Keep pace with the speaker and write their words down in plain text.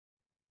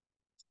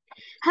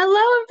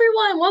Hello,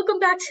 everyone. Welcome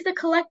back to the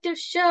Collective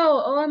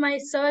Show. Oh, am I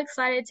so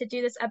excited to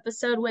do this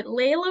episode with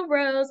Layla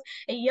Rose,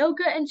 a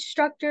yoga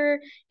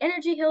instructor,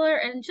 energy healer,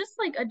 and just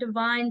like a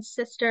divine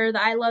sister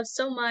that I love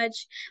so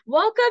much.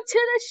 Welcome to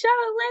the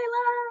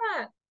show,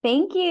 Layla.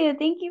 Thank you.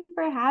 Thank you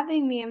for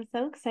having me. I'm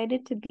so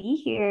excited to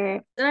be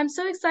here. And I'm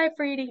so excited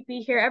for you to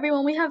be here.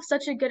 Everyone, we have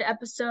such a good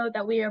episode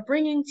that we are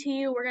bringing to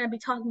you. We're going to be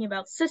talking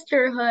about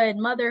sisterhood,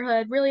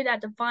 motherhood, really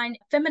that divine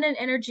feminine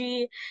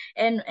energy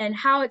and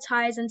how it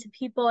ties into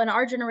people in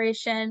our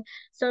generation.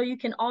 So you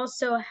can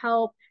also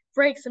help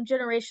break some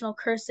generational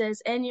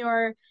curses in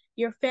your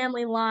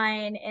family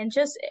line and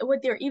just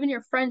with your even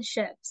your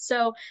friendships.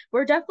 So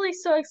we're definitely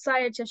so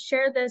excited to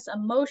share this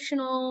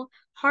emotional,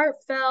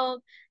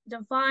 heartfelt,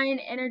 divine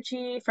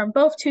energy from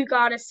both two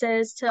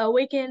goddesses to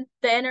awaken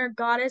the inner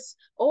goddess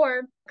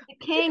or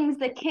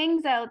The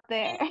kings out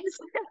there.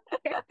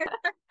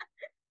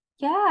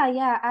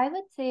 Yeah, I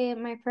would say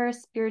my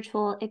first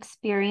spiritual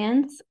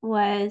experience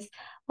was,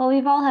 well,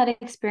 we've all had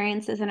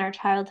experiences in our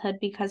childhood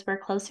because we're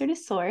closer to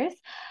source.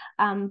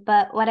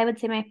 But what I would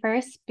say my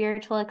first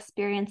spiritual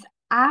experience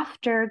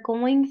after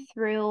going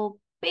through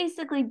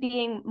basically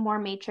being more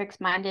matrix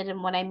minded,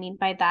 and what I mean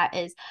by that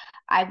is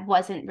I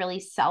wasn't really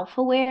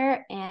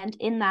self-aware, and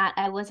in that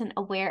I wasn't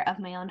aware of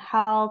my own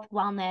health,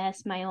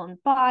 wellness, my own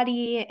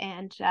body,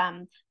 and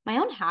my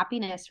own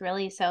happiness,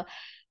 really. So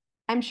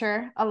I'm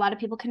sure a lot of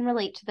people can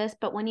relate to this,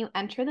 but when you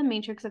enter the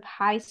matrix of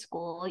high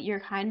school,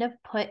 you're kind of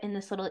put in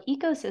this little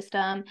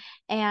ecosystem,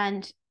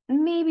 and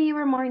maybe you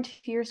were more into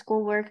your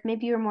schoolwork,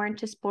 maybe you were more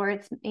into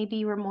sports, maybe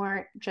you were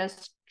more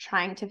just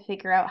trying to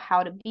figure out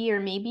how to be, or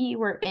maybe you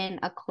were in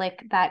a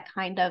clique that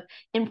kind of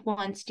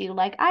influenced you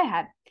like I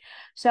had.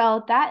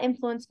 So that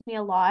influenced me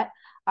a lot.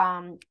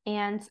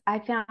 And I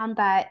found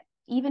that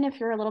even if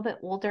you're a little bit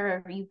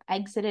older or you've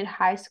exited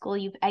high school,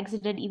 you've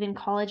exited even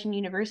college and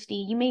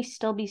university, you may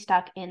still be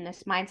stuck in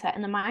this mindset.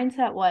 And the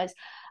mindset was,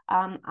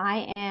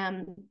 I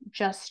am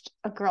just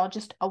a girl,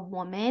 just a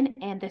woman,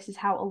 and this is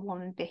how a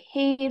woman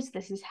behaves.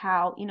 This is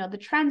how, the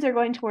trends are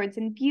going towards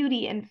in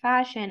beauty and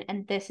fashion,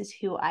 and this is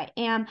who I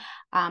am.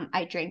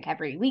 I drink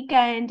every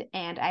weekend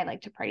and I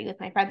like to party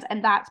with my friends.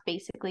 And that's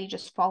basically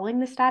just following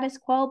the status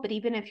quo. But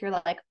even if you're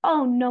like,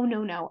 oh, no,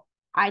 no, no,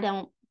 I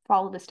don't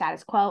follow the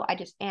status quo, I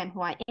just am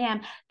who I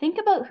am, think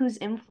about who's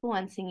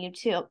influencing you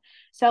too.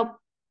 So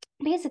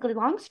basically,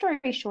 long story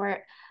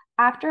short,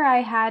 after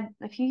I had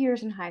a few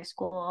years in high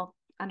school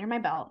under my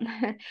belt,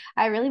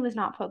 I really was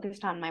not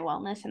focused on my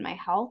wellness and my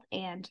health,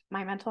 and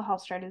my mental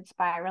health started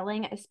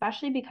spiraling,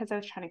 especially because I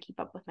was trying to keep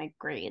up with my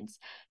grades.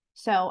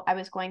 So I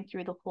was going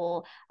through the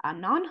whole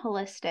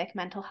non-holistic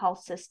mental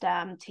health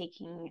system,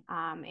 taking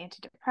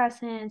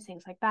antidepressants,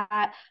 things like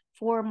that,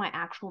 for my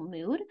actual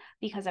mood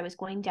because I was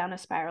going down a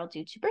spiral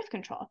due to birth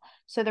control.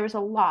 So there was a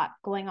lot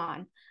going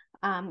on.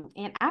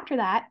 And after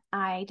that,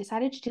 I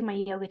decided to do my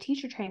yoga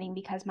teacher training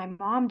because my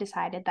mom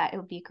decided that it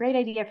would be a great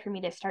idea for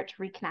me to start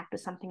to reconnect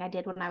with something I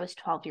did when I was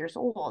 12 years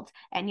old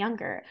and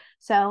younger.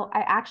 So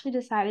I actually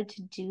decided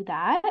to do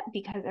that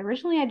because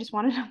originally I just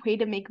wanted a way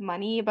to make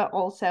money, but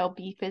also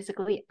be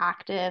physically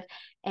active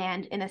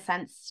and, in a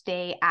sense,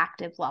 stay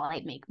active while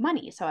I make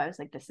money. So I was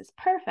like, this is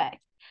perfect.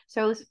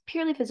 So it was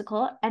purely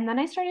physical. And then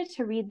I started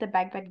to read the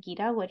Bhagavad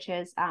Gita, which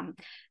is kind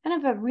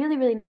of a really,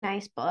 really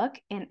nice book.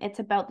 And it's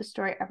about the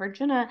story of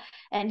Arjuna,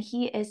 and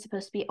he is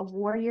supposed to be a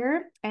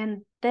warrior.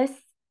 And this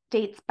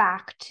dates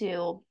back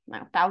to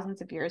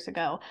thousands of years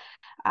ago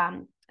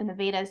in the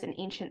Vedas and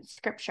ancient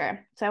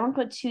scripture. So I won't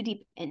go too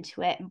deep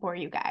into it and bore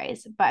you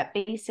guys, but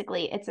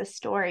basically, it's a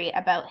story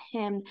about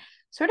him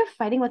sort of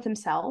fighting with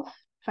himself,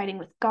 fighting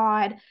with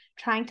God,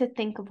 trying to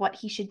think of what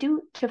he should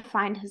do to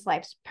find his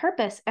life's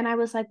purpose. And I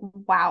was like,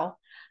 wow,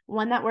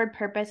 when that word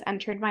purpose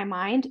entered my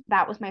mind,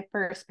 that was my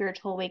first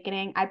spiritual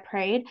awakening. I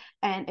prayed.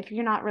 And if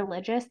you're not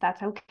religious,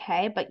 that's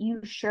okay. But you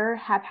sure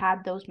have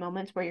had those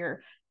moments where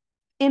you're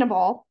in a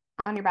ball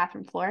on your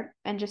bathroom floor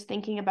and just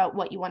thinking about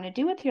what you want to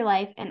do with your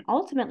life. And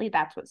ultimately,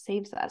 that's what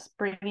saves us.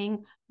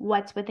 Bringing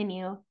what's within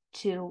you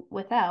to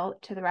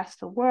without to the rest of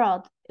the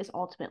world is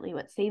ultimately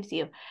what saves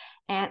you.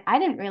 And I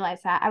didn't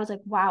realize that. I was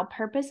like, wow,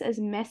 purpose is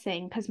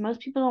missing because most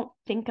people don't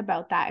think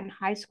about that in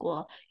high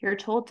school. You're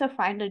told to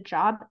find a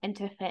job and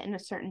to fit in a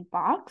certain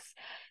box,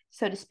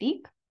 so to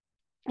speak.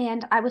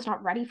 And I was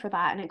not ready for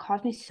that. And it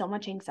caused me so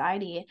much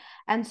anxiety.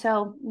 And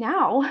so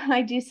now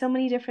I do so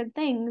many different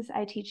things.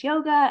 I teach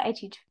yoga, I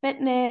teach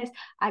fitness.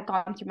 I've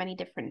gone through many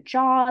different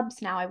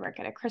jobs. Now I work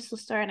at a crystal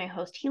store and I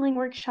host healing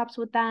workshops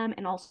with them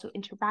and also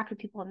interact with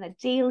people on the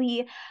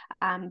daily,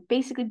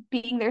 basically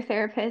being their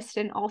therapist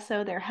and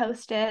also their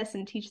hostess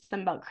and teach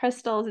them about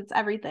crystals. It's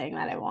everything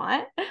that I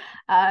want.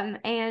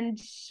 And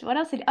what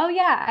else? Oh,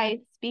 yeah, I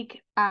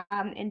speak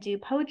and do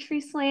poetry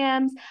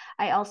slams.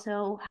 I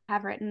also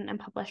have written and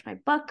published my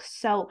books.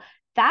 So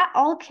that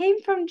all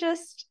came from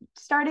just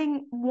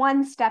starting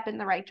one step in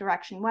the right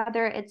direction,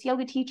 whether it's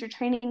yoga teacher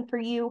training for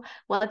you,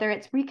 whether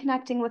it's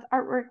reconnecting with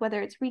artwork,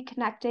 whether it's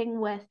reconnecting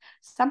with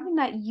something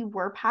that you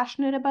were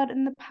passionate about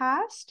in the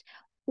past,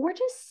 or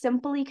just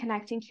simply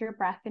connecting to your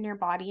breath and your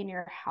body and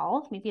your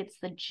health. Maybe it's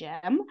the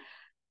gym.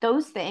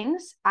 those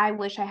things I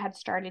wish I had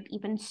started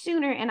even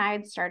sooner, and I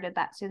had started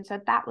that soon. So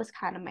that was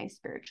kind of my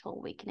spiritual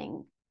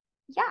awakening.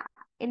 Yeah,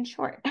 in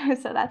short.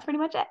 So that's pretty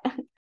much it.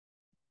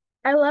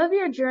 I love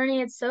your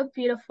journey. It's so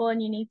beautiful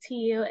and unique to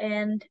you.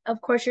 And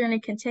of course, you're going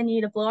to continue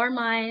to blow our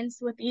minds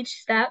with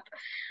each step.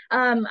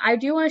 I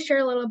do want to share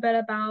a little bit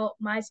about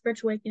my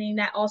spiritual awakening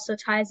that also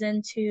ties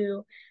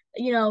into,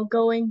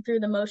 going through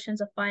the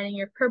motions of finding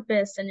your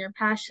purpose and your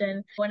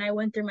passion. When I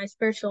went through my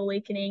spiritual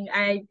awakening,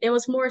 it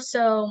was more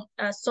so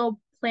a soul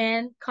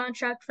plan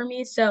contract for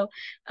me. So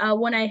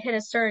when I hit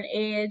a certain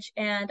age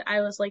and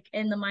I was like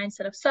in the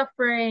mindset of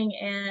suffering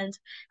and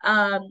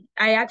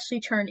I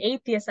actually turned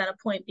atheist at a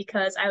point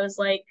because I was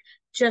like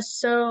just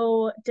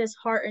so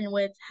disheartened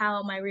with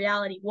how my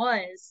reality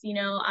was.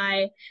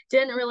 I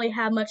didn't really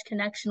have much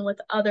connection with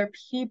other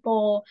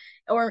people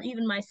or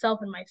even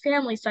myself and my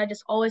family, so I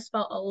just always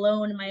felt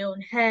alone in my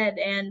own head.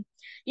 And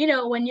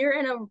when you're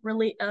in a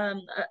really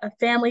a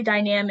family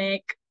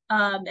dynamic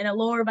in a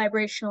lower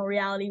vibrational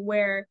reality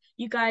where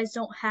you guys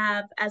don't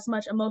have as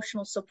much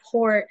emotional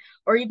support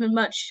or even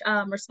much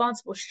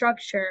responsible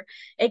structure,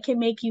 it can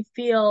make you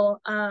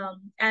feel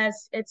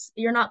as it's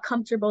you're not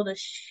comfortable to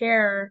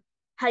share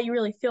how you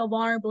really feel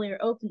vulnerably or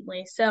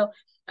openly. So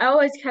I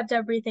always kept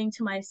everything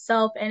to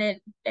myself, and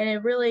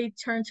it really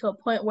turned to a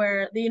point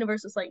where the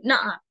universe was like,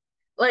 nah,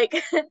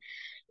 like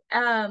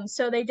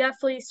so they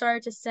definitely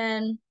started to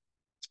send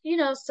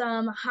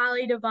some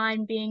highly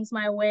divine beings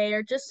my way,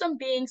 or just some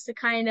beings to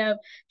kind of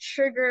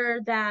trigger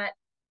that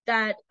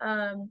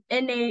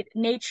innate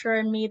nature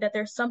in me that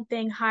there's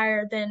something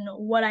higher than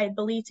what I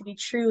believe to be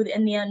true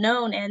in the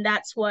unknown. And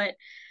that's what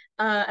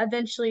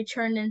eventually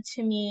turned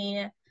into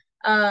me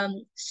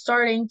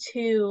starting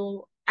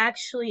to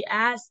actually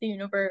ask the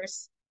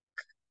universe,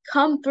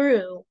 come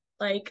through.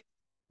 Like,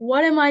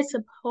 what am I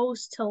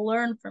supposed to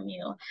learn from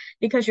you?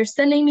 Because you're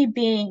sending me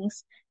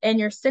beings and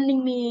you're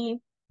sending me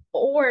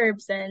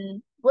orbs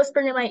and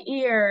whispering in my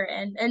ear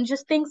and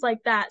just things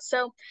like that.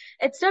 So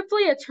it's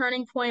definitely a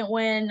turning point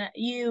when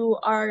you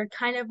are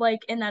kind of like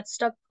in that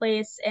stuck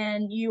place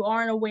and you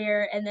aren't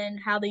aware, and then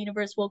how the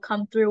universe will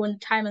come through when the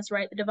time is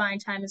right, the divine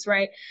time is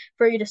right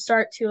for you to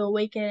start to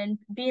awaken and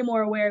be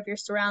more aware of your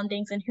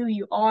surroundings and who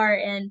you are,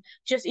 and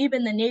just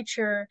even the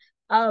nature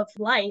of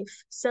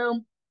life. So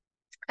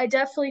I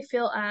definitely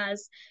feel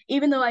as,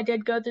 even though I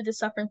did go through the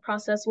suffering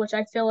process, which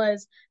I feel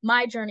is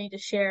my journey to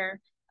share,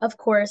 of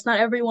course,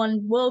 not everyone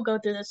will go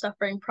through the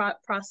suffering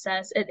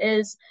process. It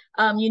is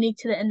unique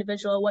to the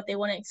individual, what they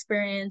want to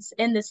experience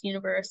in this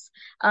universe,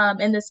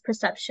 in this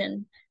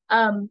perception.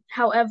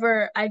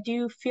 However, I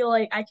do feel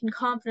like I can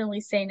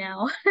confidently say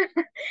now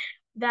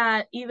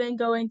that even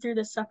going through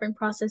the suffering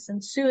process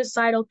and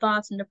suicidal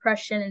thoughts and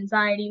depression,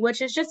 anxiety,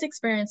 which is just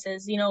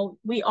experiences,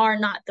 we are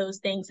not those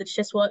things. It's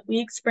just what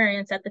we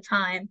experience at the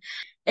time.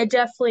 It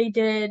definitely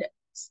did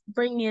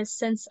bring me a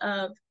sense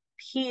of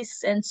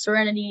peace and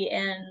serenity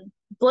and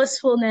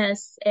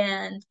blissfulness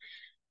and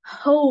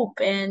hope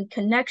and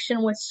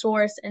connection with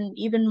source and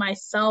even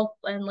myself,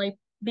 and like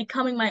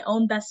becoming my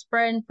own best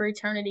friend for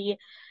eternity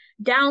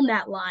down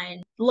that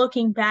line,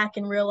 looking back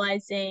and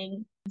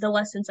realizing the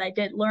lessons I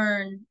did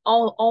learn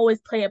all always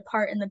play a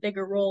part in the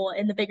bigger role,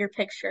 in the bigger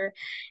picture.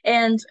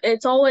 And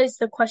it's always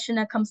the question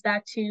that comes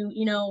back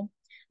to,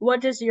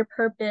 what does your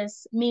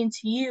purpose mean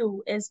to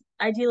you is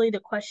ideally the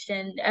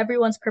question.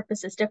 Everyone's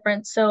purpose is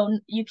different. So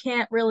you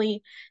can't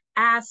really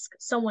ask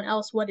someone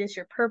else what is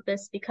your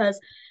purpose, because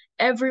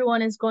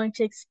everyone is going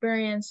to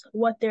experience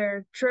what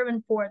they're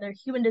driven for, their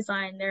human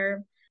design,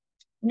 their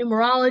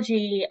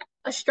numerology,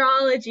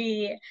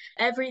 astrology,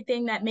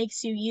 everything that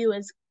makes you you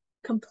is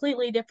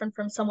completely different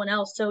from someone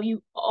else. So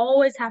you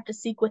always have to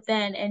seek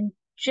within and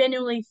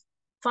genuinely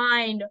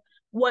find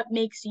what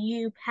makes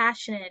you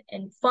passionate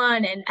and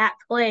fun and at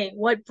play,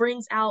 what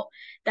brings out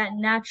that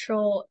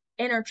natural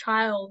inner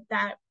child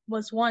that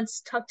was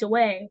once tucked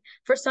away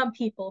for some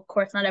people, of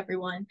course, not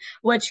everyone,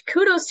 which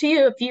kudos to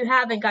you if you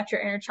haven't got your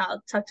inner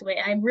child tucked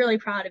away. I'm really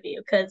proud of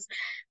you because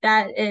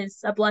that is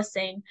a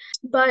blessing.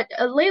 But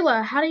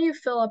Layla, how do you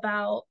feel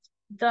about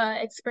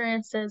the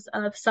experiences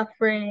of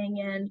suffering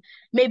and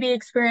maybe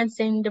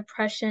experiencing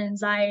depression,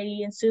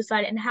 anxiety, and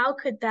suicide? And how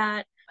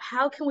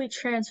can we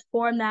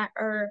transform that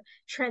or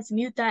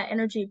transmute that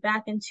energy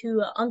back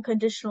into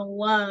unconditional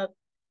love,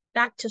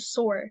 back to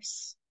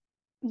source?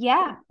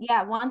 Yeah.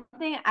 One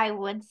thing I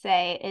would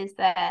say is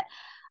that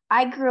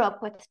I grew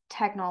up with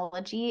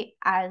technology,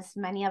 as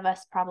many of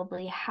us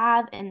probably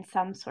have in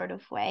some sort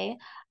of way.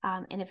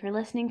 And if you're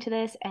listening to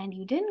this and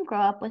you didn't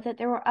grow up with it,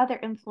 there were other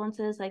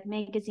influences like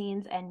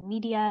magazines and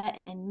media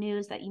and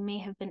news that you may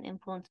have been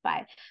influenced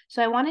by.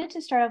 So I wanted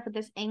to start off with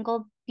this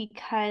angle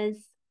because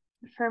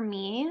for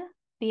me,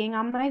 being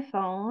on my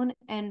phone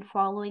and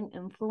following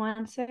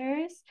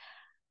influencers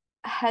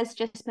has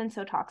just been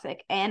so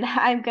toxic. And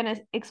I'm going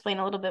to explain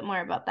a little bit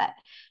more about that.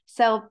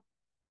 So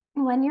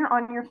when you're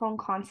on your phone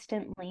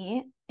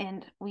constantly,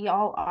 and we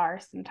all are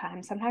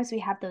sometimes we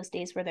have those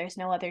days where there's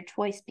no other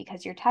choice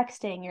because you're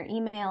texting, you're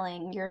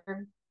emailing,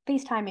 you're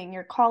FaceTiming,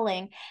 you're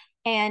calling,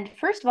 And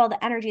first of all,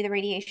 the energy, the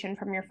radiation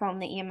from your phone,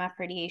 the EMF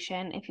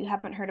radiation, if you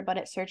haven't heard about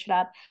it, search it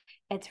up.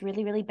 It's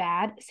really, really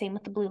bad. Same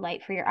with the blue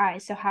light for your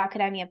eyes. So, how could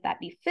any of that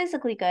be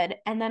physically good?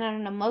 And then on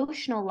an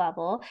emotional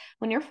level,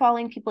 when you're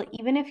following people,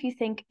 even if you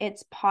think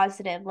it's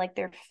positive, like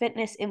they're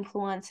fitness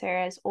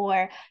influencers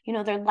or,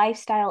 they're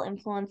lifestyle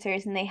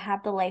influencers and they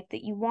have the life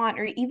that you want,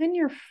 or even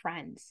your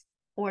friends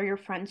or your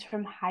friends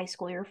from high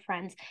school, your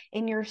friends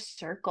in your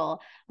circle,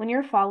 when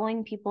you're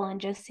following people and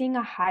just seeing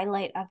a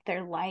highlight of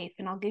their life.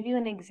 And I'll give you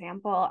an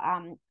example.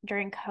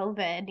 During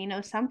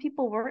COVID, some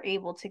people were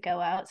able to go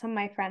out. Some of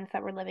my friends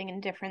that were living in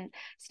different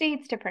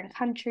states, different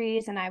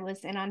countries, and I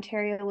was in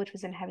Ontario, which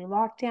was in heavy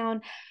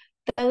lockdown.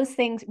 Those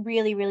things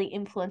really, really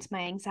influenced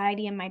my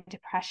anxiety and my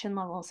depression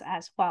levels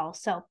as well.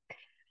 So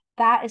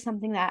that is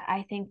something that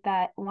I think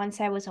that once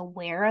I was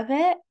aware of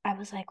it, I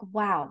was like,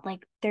 wow,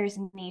 like there's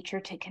nature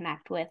to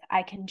connect with.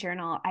 I can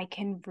journal, I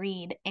can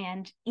read.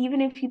 And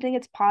even if you think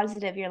it's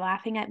positive, you're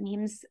laughing at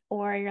memes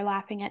or you're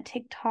laughing at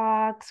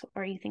TikToks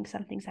or you think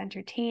something's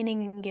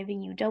entertaining and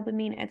giving you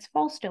dopamine, it's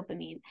false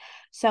dopamine.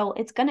 So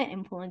it's going to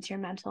influence your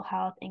mental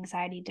health,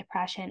 anxiety,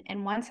 depression.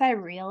 And once I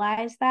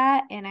realized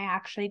that and I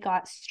actually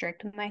got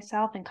strict with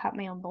myself and cut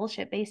my own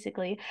bullshit,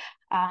 basically,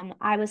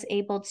 I was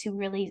able to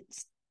really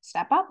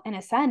step up and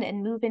ascend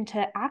and move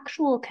into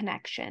actual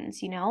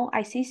connections.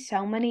 I see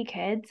so many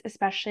kids,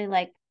 especially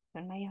like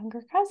my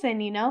younger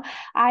cousin,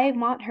 I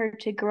want her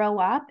to grow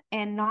up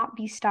and not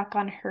be stuck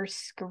on her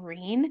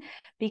screen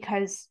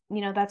because,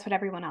 that's what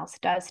everyone else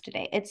does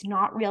today. It's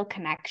not real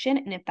connection.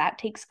 And if that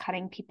takes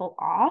cutting people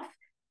off,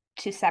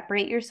 to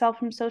separate yourself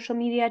from social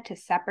media, to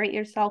separate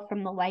yourself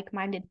from the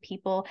like-minded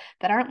people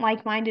that aren't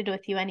like-minded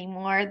with you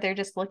anymore. They're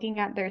just looking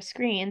at their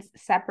screens.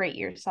 Separate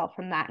yourself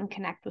from that and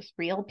connect with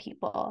real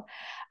people.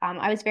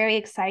 I was very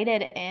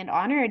excited and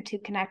honored to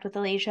connect with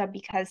Alasia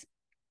because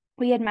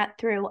we had met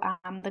through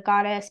the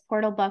Goddess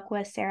Portal book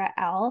with Sarah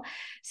L.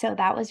 So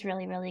that was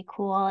really, really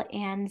cool.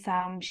 And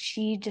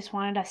she just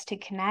wanted us to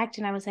connect.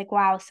 And I was like,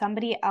 wow,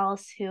 somebody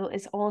else who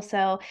is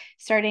also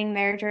starting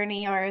their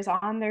journey or is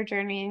on their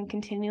journey and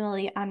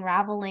continually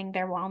unraveling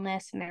their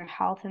wellness and their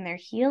health and their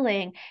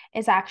healing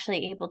is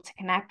actually able to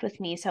connect with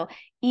me. So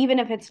even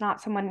if it's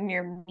not someone in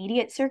your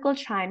immediate circle,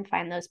 try and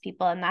find those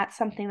people. And that's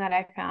something that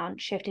I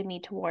found shifted me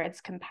towards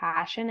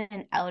compassion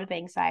and out of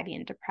anxiety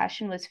and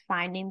depression, was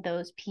finding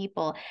those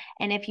people.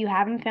 And if you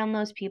haven't found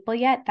those people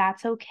yet,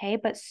 that's okay,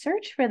 but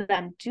search for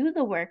them, do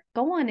the work,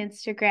 go on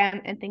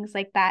Instagram and things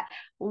like that.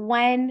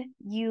 When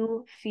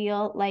you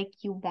feel like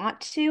you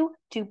want to,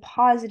 do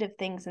positive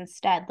things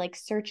instead, like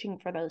searching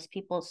for those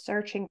people,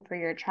 searching for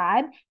your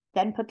tribe,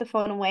 then put the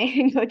phone away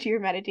and go to your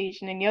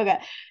meditation and yoga.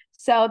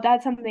 So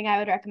that's something I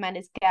would recommend,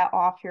 is get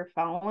off your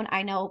phone.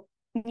 I know,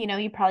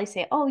 you probably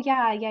say, oh yeah,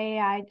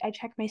 I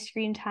check my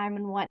screen time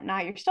and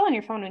whatnot. You're still on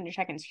your phone when you're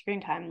checking screen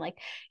time. Like,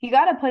 you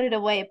got to put it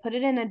away, put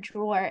it in a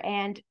drawer.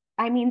 And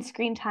I mean,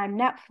 screen time,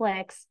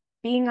 Netflix,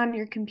 being on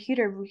your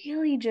computer,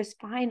 really just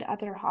find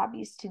other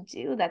hobbies to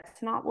do.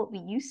 That's not what we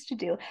used to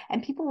do.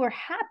 And people were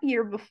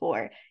happier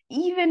before,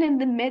 even in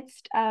the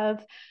midst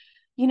of,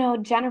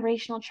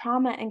 generational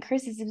trauma and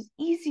curses. It was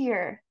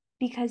easier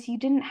because you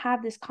didn't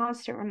have this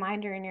constant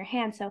reminder in your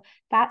hand. So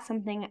that's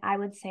something I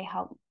would say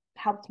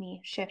helped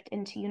me shift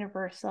into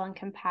universal and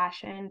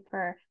compassion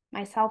for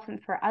myself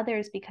and for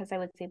others, because I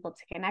was able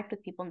to connect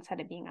with people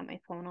instead of being on my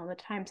phone all the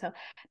time. So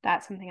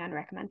that's something I'd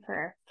recommend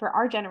for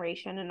our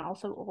generation and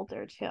also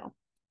older too.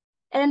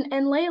 And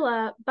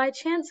Layla, by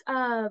chance,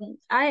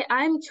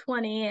 I'm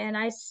 20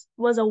 and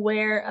was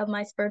aware of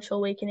my spiritual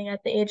awakening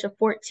at the age of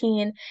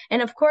 14.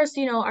 And of course,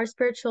 our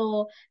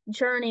spiritual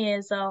journey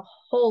is a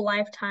whole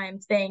lifetime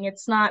thing.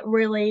 It's not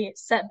really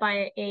set by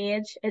an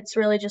age. It's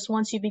really just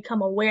once you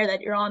become aware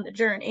that you're on the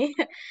journey.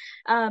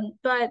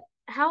 But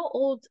how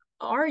old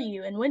are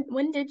you, and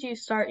when did you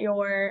start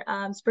your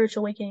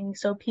spiritual awakening,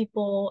 so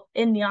people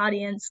in the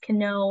audience can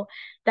know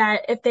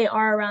that if they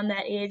are around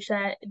that age,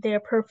 that they're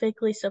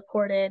perfectly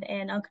supported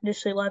and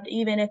unconditionally loved,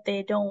 even if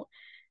they don't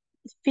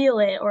feel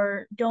it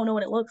or don't know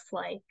what it looks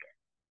like?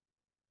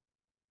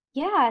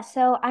 Yeah,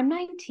 so I'm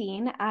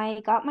 19.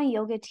 I got my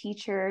yoga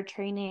teacher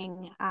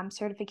training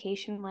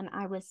certification when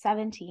I was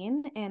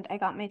 17, and I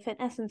got my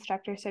fitness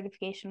instructor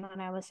certification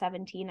when I was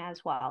 17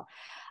 as well.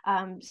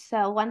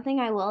 So one thing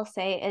I will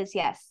say is,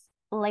 yes,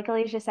 like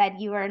Alicia said,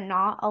 you are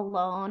not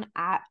alone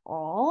at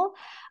all.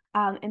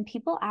 And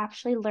people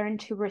actually learn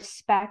to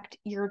respect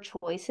your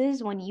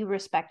choices when you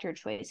respect your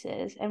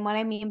choices. And what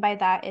I mean by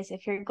that is,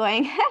 if you're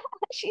going,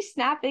 she's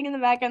snapping in the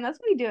background. That's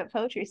what we do at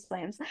poetry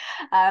slams.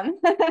 I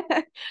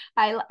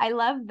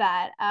love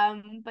that.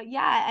 But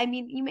yeah, I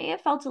mean, you may have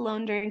felt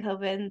alone during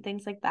COVID and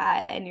things like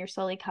that, and you're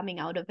slowly coming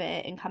out of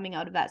it and coming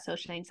out of that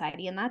social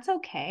anxiety, and that's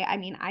okay. I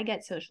mean, I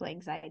get social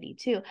anxiety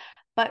too,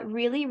 but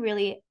really,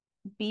 really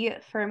be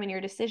firm in your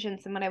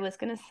decisions. And what I was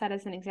going to set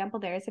as an example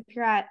there is, if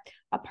you're at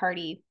a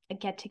party, a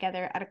get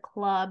together, at a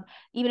club,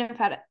 even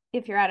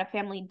if you're at a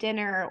family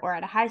dinner or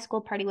at a high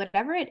school party,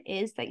 whatever it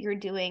is that you're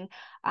doing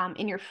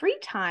in your free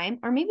time,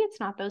 or maybe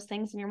it's not those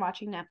things and you're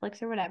watching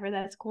Netflix or whatever,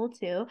 that's cool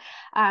too.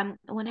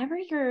 Whenever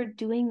you're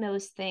doing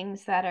those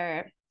things that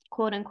are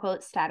quote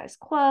unquote status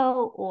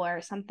quo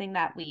or something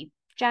that we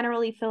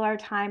generally fill our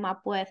time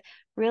up with.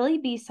 Really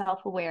be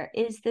self aware.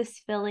 Is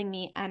this filling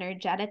me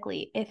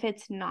energetically? If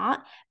it's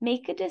not,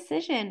 make a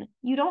decision.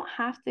 You don't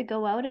have to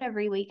go out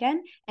every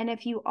weekend. And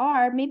if you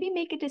are, maybe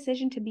make a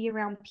decision to be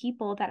around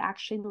people that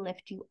actually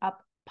lift you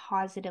up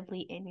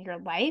positively in your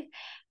life.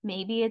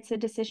 Maybe it's a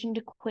decision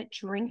to quit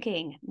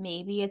drinking.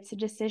 Maybe it's a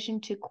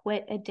decision to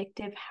quit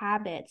addictive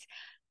habits.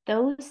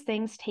 Those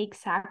things take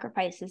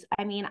sacrifices.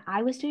 I mean,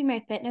 I was doing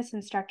my fitness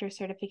instructor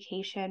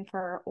certification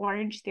for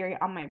Orange Theory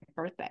on my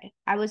birthday.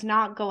 I was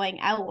not going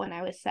out when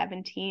I was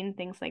 17,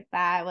 things like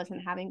that. I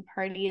wasn't having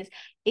parties.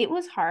 It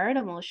was hard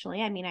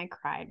emotionally. I mean, I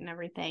cried and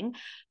everything.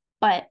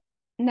 But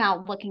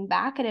now looking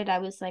back at it, I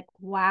was like,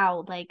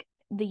 wow, like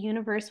the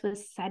universe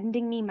was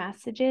sending me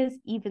messages,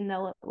 even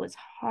though it was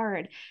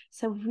hard.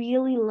 So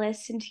really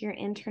listen to your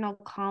internal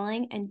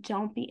calling and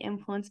don't be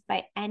influenced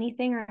by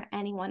anything or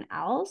anyone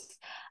else.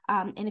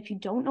 And if you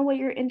don't know what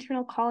your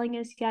internal calling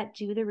is yet,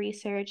 do the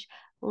research.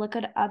 Look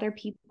at other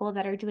people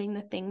that are doing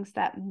the things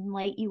that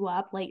light you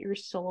up, light your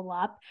soul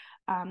up.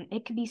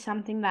 It could be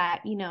something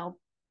that,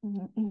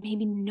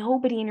 maybe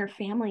nobody in your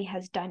family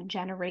has done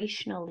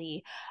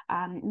generationally.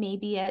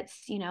 Maybe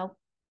it's,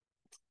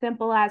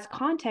 simple as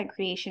content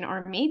creation,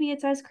 or maybe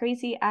it's as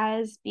crazy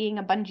as being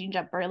a bungee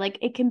jumper. Like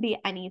it can be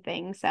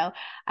anything. So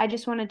I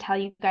just want to tell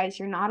you guys,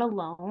 you're not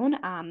alone.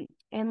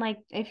 And like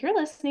if you're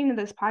listening to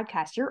this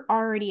podcast, you're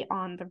already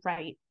on the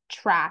right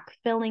track,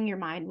 filling your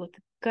mind with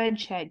good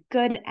shit,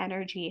 good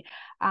energy.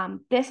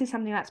 This is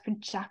something that's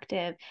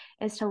productive,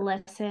 is to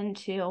listen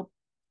to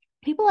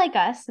people like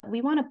us.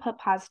 We want to put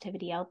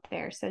positivity out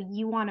there, so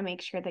you want to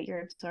make sure that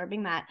you're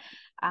absorbing that.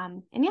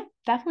 And yeah,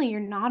 definitely, you're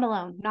not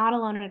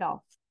alone at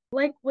all.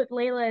 Like what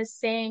Layla is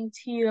saying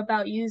to you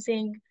about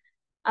using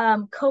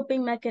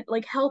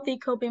like healthy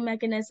coping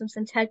mechanisms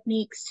and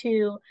techniques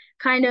to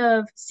kind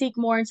of seek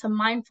more into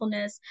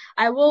mindfulness.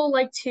 I will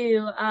like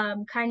to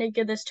kind of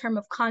give this term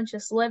of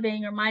conscious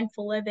living or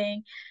mindful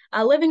living.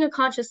 Living a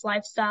conscious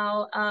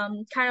lifestyle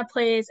kind of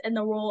plays in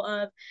the role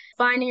of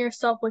finding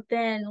yourself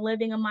within,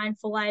 living a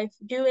mindful life,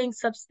 doing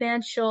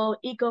substantial,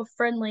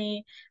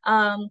 eco-friendly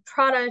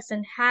products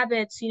and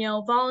habits,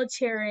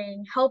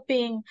 volunteering,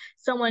 helping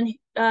someone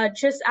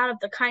just out of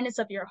the kindness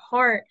of your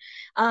heart,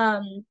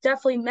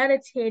 definitely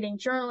meditating,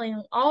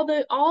 journaling, all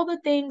the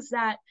things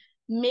that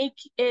make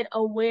it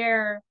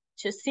aware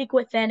to seek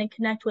within and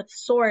connect with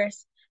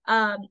source.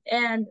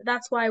 And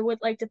that's why I would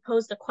like to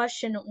pose the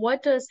question,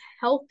 what does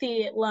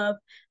healthy love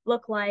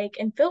look like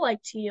and feel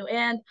like to you?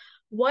 And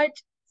what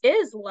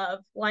is love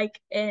like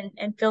and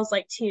feels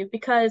like to you?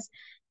 Because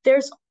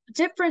there's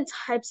different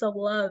types of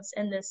loves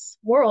in this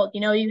world.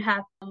 You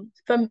have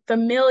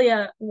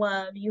familia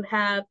love, you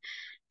have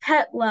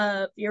pet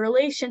love, your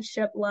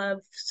relationship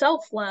love,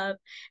 self love.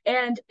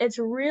 And it's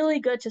really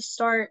good to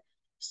start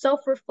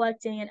self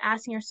reflecting and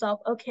asking yourself,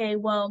 okay,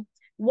 well,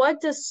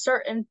 what does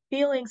certain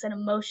feelings and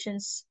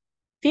emotions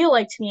feel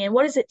like to me? And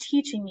what is it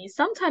teaching me?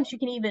 Sometimes you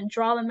can even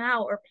draw them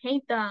out or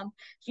paint them,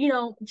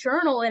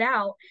 journal it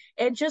out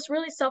and just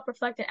really self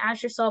reflect and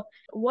ask yourself,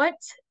 what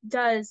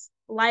does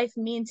life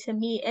mean to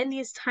me in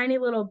these tiny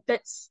little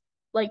bits?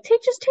 Like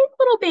take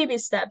little baby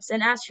steps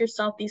and ask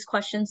yourself these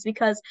questions,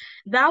 because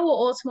that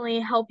will ultimately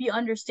help you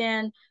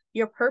understand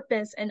your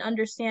purpose and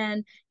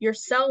understand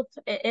yourself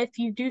if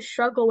you do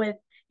struggle with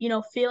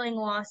feeling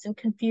lost and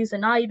confused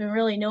and not even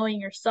really knowing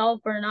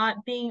yourself or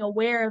not being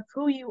aware of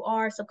who you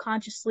are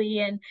subconsciously,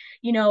 and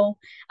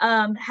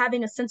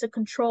having a sense of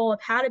control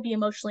of how to be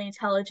emotionally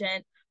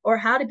intelligent or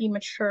how to be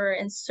mature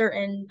in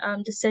certain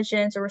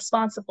decisions, or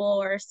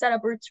responsible, or set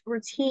up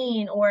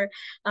routine or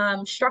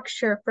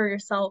structure for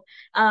yourself,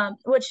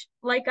 which,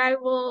 like, I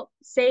will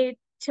say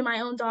to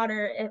my own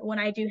daughter, when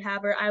I do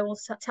have her, I will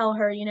tell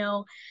her,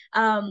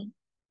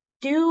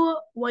 do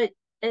what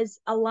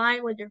is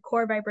aligned with your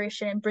core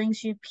vibration and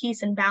brings you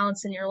peace and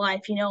balance in your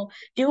life.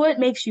 Do what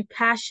makes you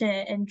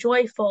passionate and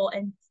joyful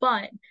and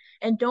fun,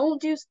 and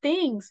don't do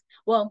things.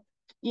 Well,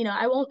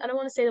 I don't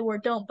want to say the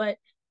word don't, but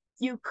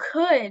you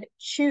could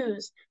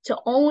choose to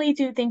only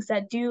do things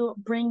that do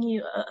bring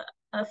you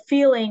a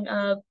feeling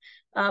of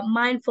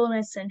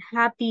mindfulness and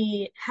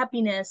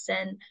happiness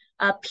and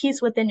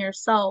peace within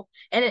yourself.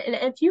 And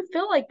if you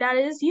feel like that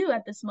is you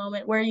at this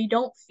moment, where you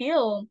don't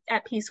feel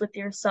at peace with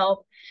yourself,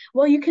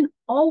 well, you can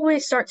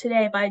always start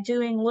today by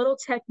doing little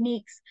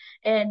techniques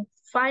and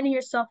finding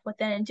yourself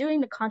within, and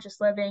doing the conscious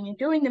living and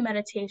doing the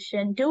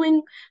meditation,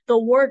 doing the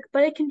work.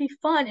 But it can be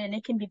fun and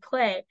it can be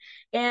play.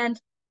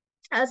 And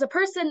as a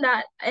person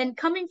that, and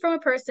coming from a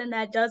person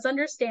that does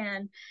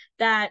understand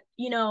that,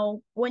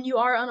 when you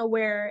are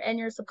unaware and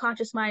your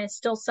subconscious mind is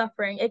still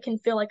suffering, it can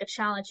feel like a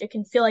challenge. It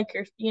can feel like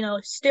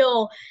you're,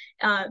 still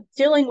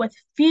dealing with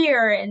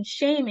fear and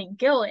shame and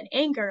guilt and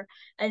anger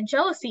and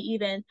jealousy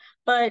even.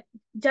 But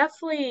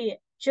definitely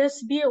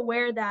just be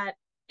aware that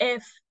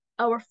if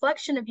a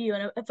reflection of you,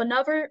 and if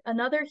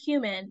another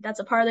human that's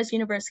a part of this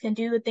universe can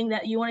do the thing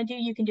that you want to do,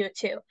 you can do it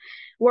too.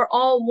 We're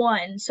all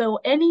one. So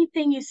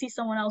anything you see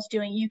someone else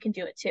doing, you can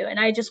do it too. And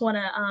I just want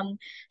to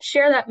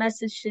share that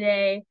message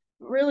today,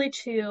 really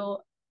to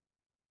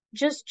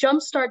just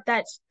jumpstart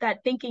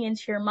that thinking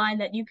into your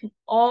mind that you can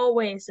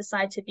always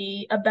decide to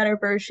be a better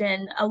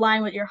version,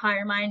 align with your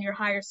higher mind, your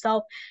higher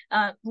self,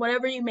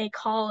 whatever you may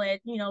call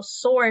it,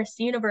 source,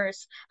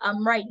 universe,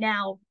 right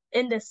now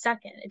in this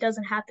second. It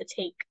doesn't have to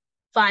take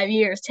 5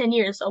 years, 10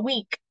 years, a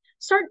week.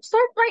 Start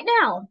right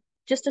now.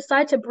 Just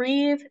decide to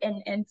breathe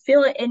and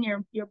feel it in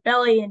your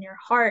belly and your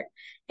heart,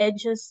 and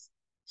just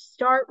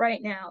start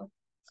right now.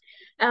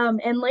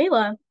 And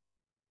Layla,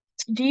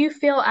 do you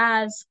feel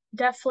as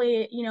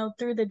definitely,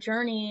 through the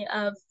journey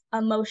of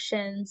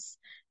emotions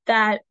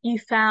that you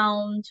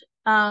found,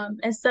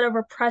 instead of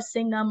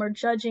repressing them or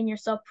judging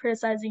yourself,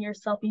 criticizing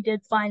yourself, you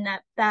did find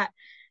that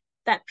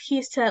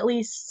peace to at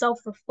least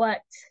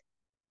self-reflect?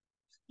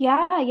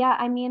 Yeah.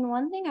 I mean,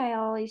 one thing I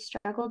always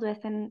struggled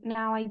with, and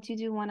now I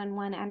do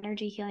one-on-one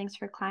energy healings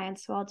for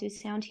clients. So I'll do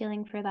sound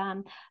healing for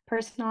them,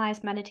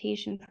 personalized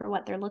meditation for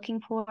what they're looking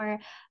for.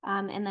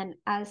 And then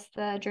as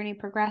the journey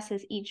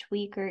progresses each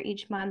week or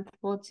each month,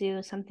 we'll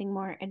do something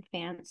more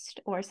advanced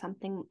or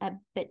something a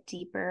bit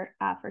deeper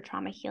for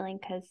trauma healing.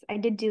 Because I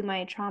did do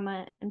my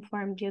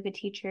trauma-informed yoga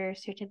teacher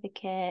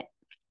certificate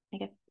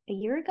like a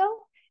year ago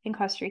in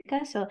Costa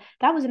Rica. So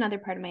that was another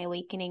part of my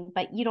awakening,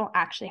 but you don't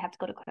actually have to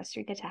go to Costa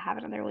Rica to have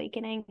another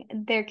awakening.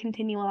 They're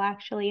continual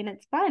actually, and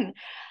it's fun.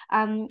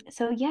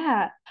 So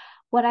yeah,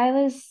 what I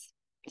was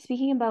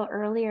speaking about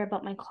earlier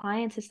about my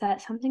clients is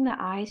that something that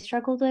I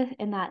struggled with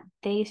and that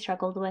they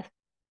struggled with,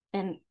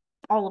 and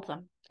all of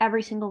them,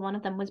 every single one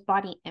of them, was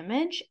body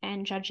image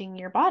and judging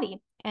your body.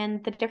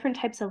 And the different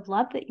types of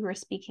love that you were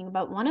speaking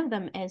about, one of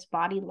them is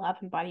body love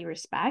and body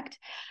respect.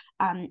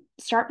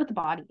 Start with the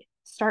body.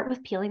 Start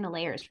with peeling the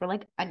layers. We're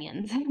like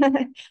onions,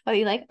 whether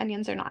you like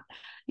onions or not.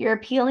 You're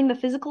peeling the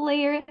physical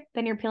layer,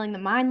 then you're peeling the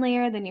mind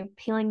layer, then you're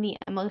peeling the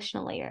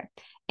emotional layer.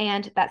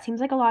 And that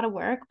seems like a lot of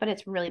work, but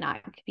it's really not.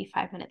 It could be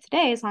 5 minutes a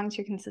day as long as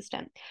you're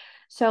consistent.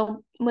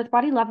 So, with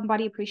body love and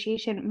body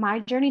appreciation, my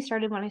journey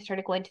started when I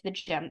started going to the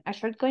gym. I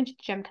started going to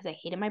the gym because I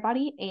hated my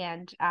body,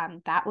 and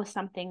that was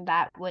something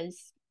that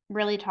was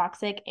really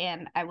toxic.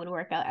 And I would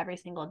work out every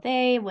single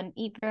day, wouldn't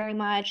eat very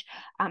much.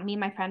 Me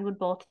and my friend would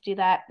both do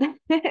that.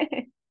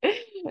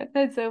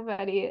 That's so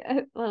funny.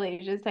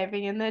 Lily's just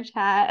typing in the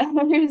chat.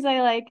 Here's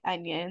I like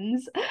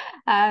onions.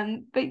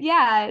 But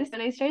yeah, so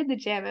when I started the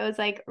gym, it was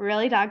like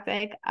really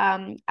toxic.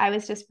 I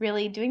was just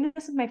really doing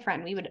this with my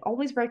friend. We would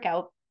always work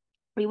out.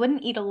 We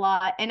wouldn't eat a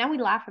lot. And now we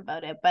laugh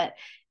about it, but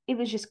it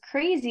was just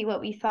crazy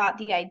what we thought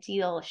the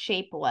ideal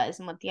shape was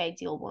and what the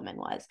ideal woman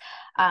was.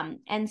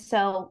 And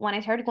so when I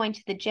started going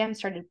to the gym,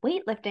 started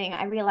weightlifting,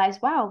 I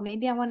realized, wow,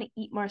 maybe I want to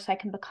eat more so I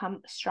can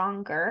become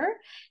stronger.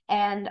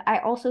 And I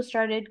also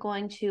started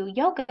going to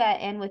yoga.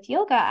 And with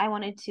yoga, I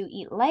wanted to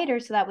eat lighter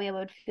so that way I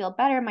would feel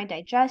better, my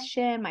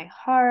digestion, my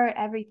heart,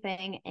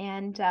 everything.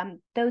 And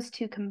those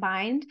two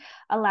combined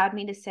allowed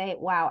me to say,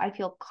 wow, I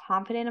feel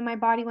confident in my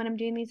body when I'm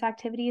doing these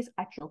activities.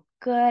 I feel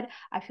good.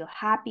 I feel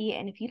happy.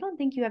 And if you don't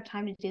think you have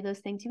time to do those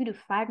things, you can do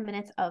 5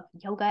 minutes of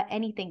yoga,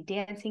 anything,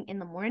 dancing in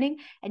the morning,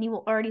 and you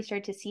will already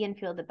start to see and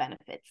feel the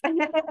benefits.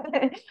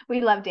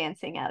 We love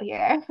dancing out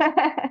here.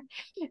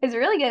 It's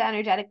really good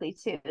energetically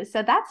too.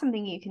 So that's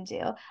something you can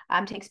do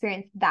to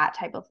experience that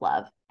type of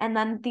love. And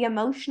then the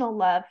emotional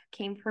love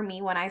came for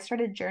me when I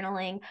started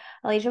journaling.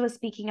 Alicia was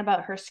speaking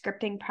about her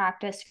scripting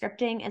practice.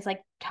 Scripting is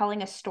like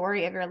telling a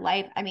story of your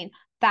life. I mean,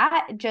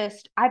 that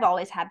just, I've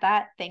always had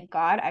that. Thank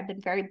God. I've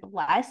been very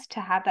blessed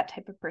to have that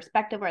type of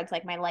perspective where it's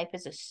like my life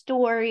is a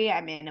story,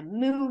 I'm in a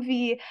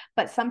movie,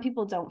 but some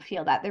people don't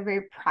feel that. They're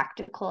very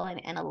practical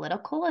and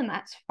analytical, and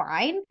that's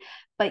fine.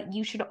 But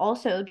you should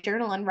also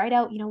journal and write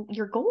out,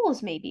 your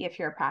goals, maybe if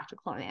you're a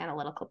practical and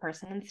analytical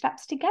person, and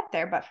steps to get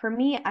there. But for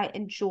me, I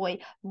enjoy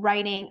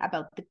writing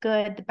about the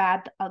good, the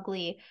bad, the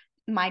ugly,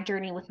 my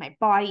journey with my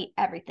body,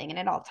 everything, and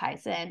it all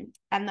ties in.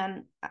 And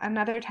then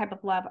another type of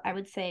love I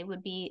would say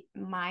would be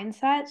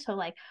mindset. So,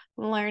 like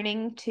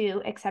learning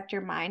to accept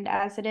your mind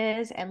as it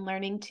is and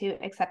learning to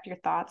accept your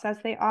thoughts as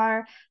they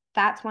are.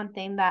 That's one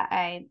thing that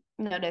I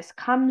notice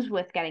comes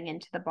with getting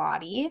into the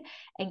body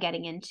and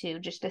getting into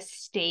just a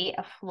state,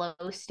 a flow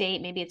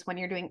state. Maybe it's when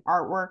you're doing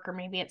artwork or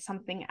maybe it's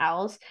something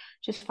else.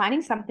 Just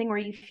finding something where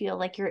you feel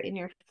like you're in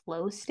your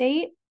flow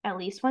state at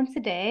least once a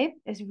day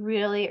is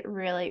really,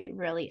 really,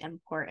 really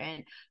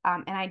important.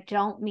 And I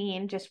don't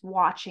mean just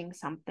watching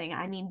something,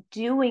 I mean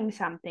doing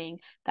something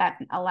that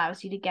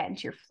allows you to get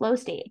into your flow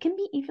state. It can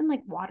be even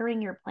like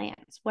watering your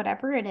plants,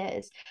 whatever it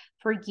is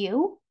for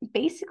you.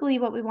 Basically,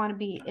 what we want to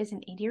be is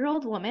an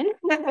 80-year-old woman.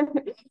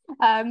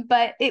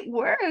 But it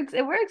works.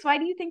 It works. Why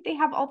do you think they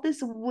have all this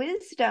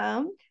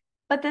wisdom?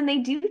 But then they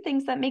do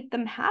things that make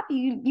them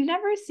happy. You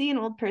never see an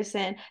old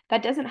person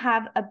that doesn't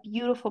have a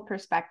beautiful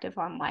perspective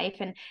on life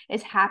and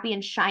is happy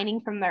and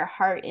shining from their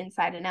heart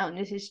inside and out and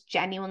is just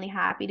genuinely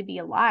happy to be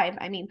alive.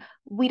 I mean,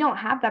 we don't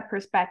have that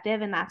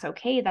perspective, and that's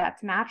okay.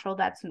 That's natural.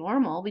 That's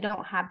normal. We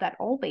don't have that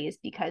always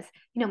because,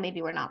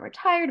 maybe we're not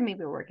retired,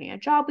 maybe we're working a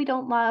job we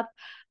don't love.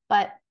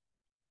 But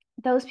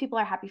those people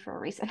are happy for a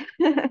reason.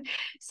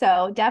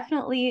 So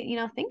definitely,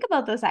 think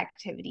about those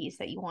activities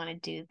that you want to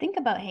do. Think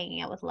about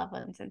hanging out with loved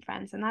ones and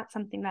friends. And that's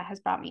something that has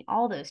brought me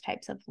all those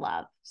types of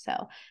love.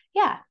 So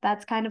yeah,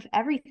 that's kind of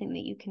everything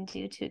that you can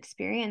do to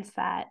experience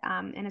that.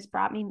 And has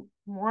brought me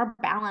more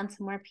balance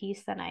and more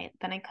peace than I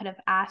could have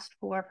asked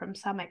for from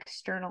some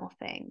external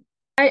thing.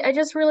 I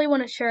just really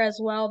want to share as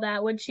well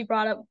that when she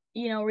brought up,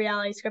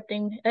 reality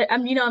scripting,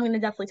 I'm going to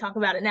definitely talk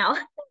about it now.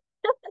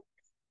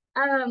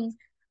 Um,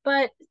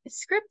 but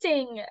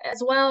scripting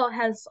as well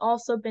has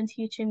also been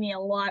teaching me a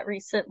lot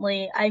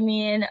recently. I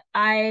mean,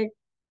 I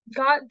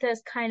got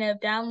this kind of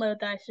download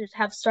that I should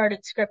have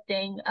started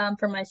scripting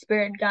for my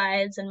spirit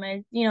guides and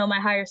my, my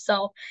higher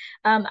self.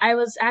 I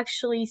was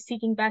actually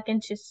seeking back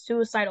into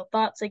suicidal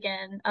thoughts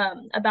again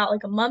about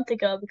like a month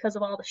ago because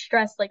of all the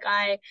stress. Like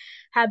I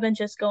have been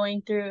just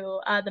going through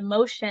the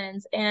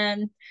motions um,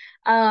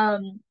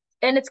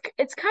 and it's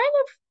kind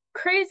of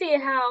crazy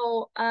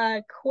how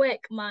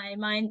quick my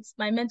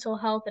mental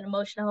health and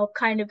emotional health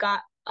kind of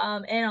got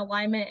in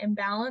alignment and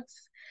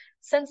balance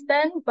since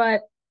then,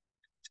 but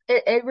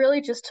it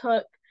really just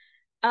took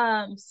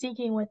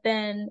seeking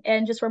within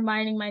and just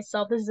reminding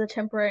myself this is a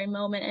temporary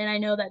moment and I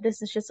know that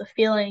this is just a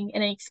feeling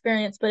and an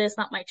experience, but it's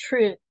not my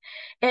truth.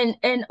 And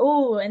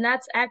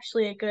that's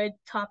actually a good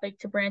topic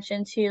to branch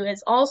into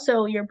is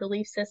also your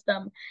belief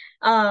system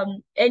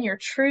and your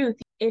truth.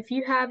 If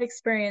you have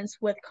experience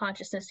with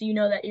consciousness, you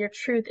know that your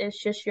truth is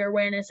just your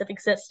awareness of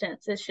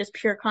existence. It's just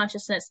pure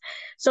consciousness.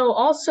 So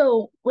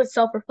also with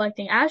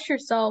self-reflecting, ask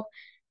yourself,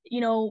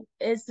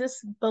 is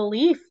this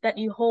belief that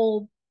you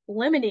hold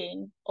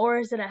limiting or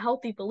is it a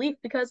healthy belief?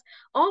 Because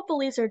all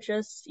beliefs are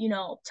just,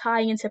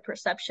 tying into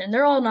perception.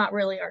 They're all not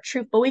really our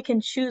truth, but we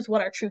can choose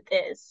what our truth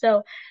is.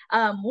 So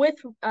with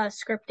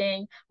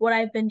scripting, what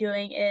I've been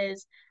doing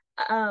is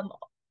um,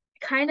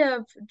 kind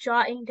of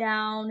jotting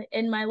down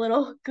in my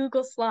little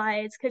Google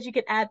Slides because you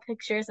could add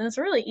pictures and it's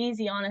really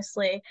easy,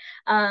 honestly.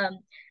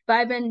 But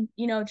I've been,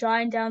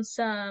 jotting down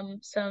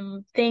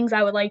some things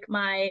I would like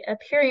my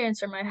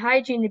appearance or my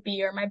hygiene to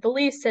be, or my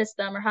belief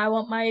system, or how I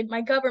want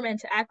my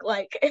government to act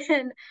like,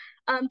 and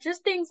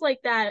just things like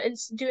that.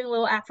 It's doing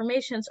little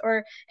affirmations,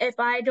 or if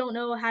I don't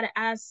know how to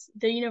ask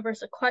the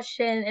universe a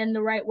question in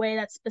the right way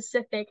that's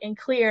specific and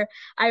clear,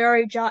 I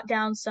already jot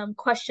down some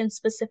questions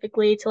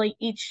specifically to like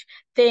each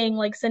thing,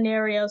 like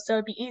scenario, so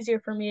it'd be easier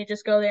for me to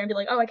just go there and be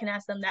like, oh, I can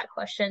ask them that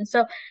question.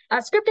 So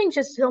scripting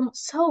just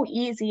so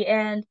easy,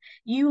 and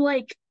you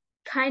like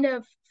kind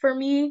of, for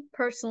me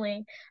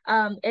personally,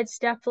 it's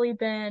definitely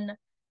been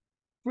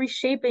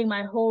reshaping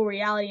my whole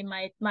reality,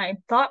 my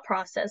thought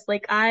process.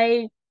 Like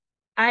I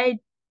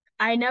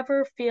I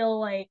never feel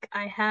like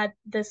I had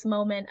this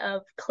moment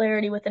of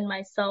clarity within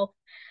myself,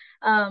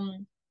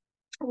 um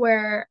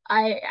where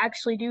I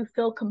actually do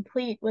feel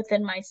complete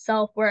within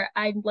myself, where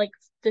I'm like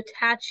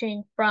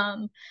detaching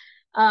from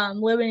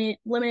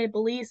limited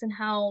beliefs and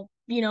how,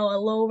 a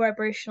low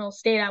vibrational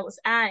state I was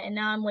at, and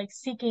now I'm like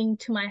seeking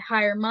to my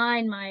higher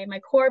mind, my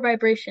core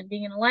vibration,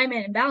 being in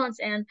alignment and balance.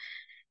 And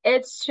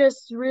it's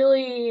just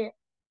really,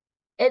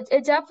 it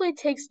definitely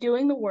takes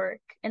doing the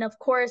work. And of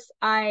course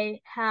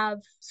I have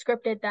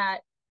scripted that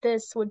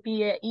this would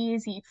be an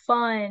easy,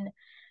 fun,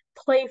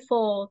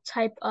 playful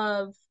type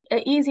of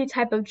an easy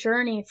type of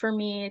journey for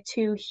me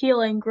to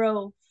heal and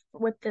grow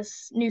with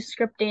this new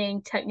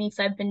scripting techniques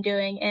I've been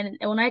doing. And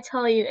when I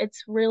tell you,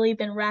 it's really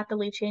been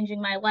rapidly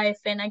changing my life,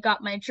 and I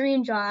got my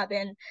dream job,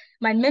 and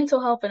my mental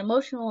health and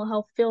emotional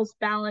health feels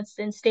balanced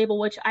and stable,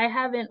 which I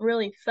haven't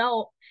really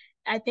felt,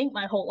 I think,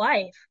 my whole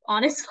life,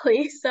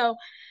 honestly. So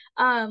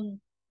um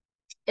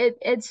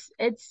it's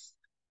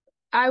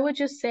I would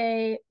just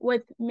say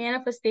with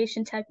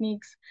manifestation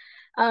techniques,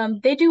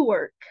 they do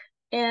work.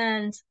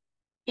 And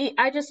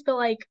I just feel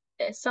like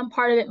some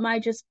part of it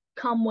might just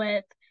come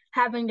with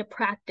having to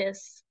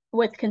practice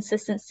with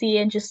consistency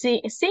and just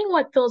seeing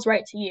what feels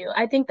right to you.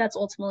 I think that's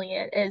ultimately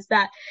it, is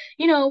that,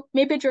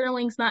 maybe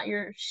journaling's not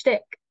your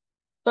shtick,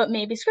 but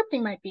maybe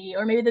scripting might be,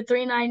 or maybe the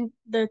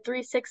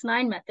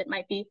 369 method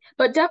might be.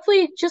 But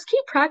definitely just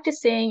keep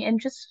practicing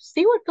and just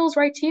see what feels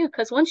right to you.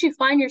 Because once you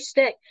find your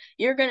stick,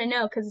 you're gonna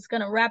know, because it's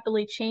gonna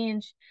rapidly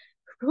change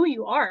who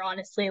you are,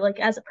 honestly, like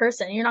as a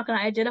person. You're not going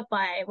to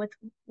identify with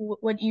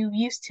what you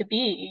used to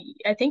be.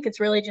 I think it's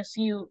really just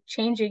you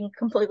changing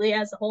completely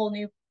as a whole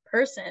new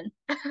person.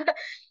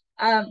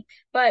 um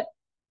but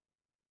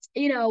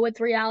with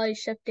reality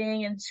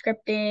shifting and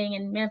scripting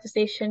and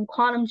manifestation,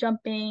 quantum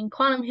jumping,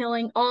 quantum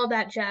healing, all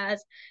that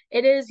jazz,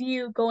 it is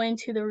you going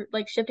to the,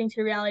 like, shifting to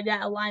the reality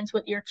that aligns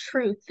with your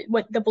truth,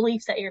 what the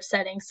beliefs that you're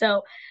setting.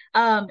 So,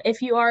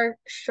 if you are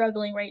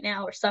struggling right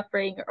now or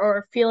suffering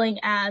or feeling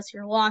as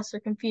you're lost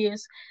or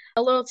confused,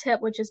 a little tip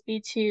would just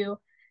be to,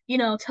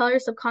 tell your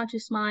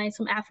subconscious mind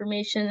some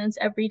affirmations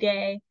every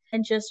day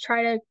and just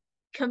try to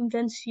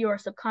convince your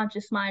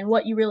subconscious mind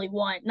what you really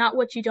want, not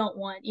what you don't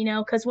want,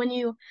 because when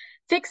you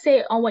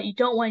fixate on what you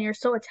don't want, you're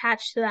so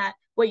attached to that.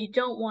 What you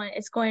don't want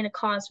is going to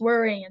cause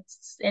worrying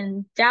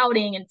and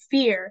doubting and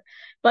fear.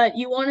 But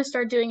you want to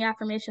start doing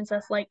affirmations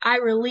that's like, I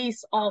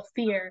release all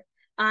fear.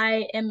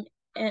 I am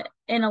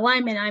in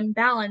alignment, I'm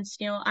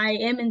balanced, I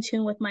am in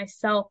tune with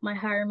myself, my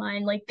higher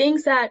mind, like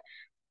things that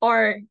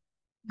are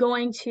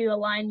going to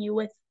align you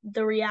with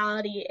the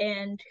reality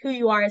and who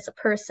you are as a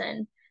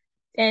person.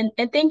 And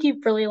thank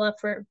you for Layla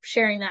for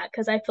sharing that,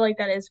 because I feel like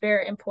that is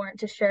very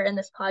important to share in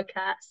this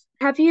podcast.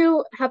 Have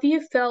you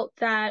felt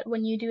that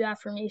when you do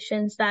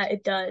affirmations that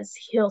it does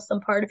heal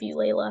some part of you,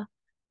 Layla?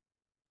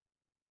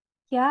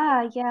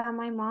 Yeah, yeah.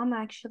 My mom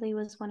actually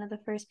was one of the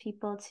first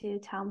people to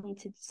tell me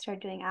to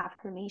start doing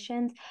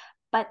affirmations.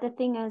 But the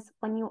thing is,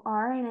 when you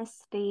are in a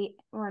state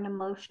or an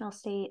emotional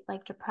state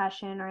like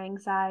depression or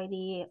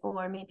anxiety,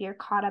 or maybe you're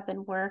caught up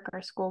in work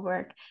or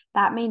schoolwork,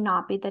 that may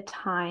not be the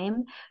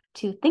time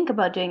to think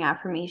about doing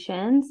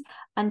affirmations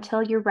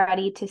until you're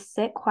ready to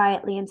sit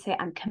quietly and say,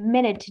 I'm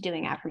committed to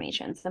doing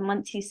affirmations. And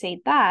once you say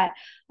that,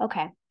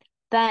 okay,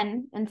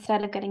 then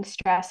instead of getting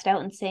stressed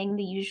out and saying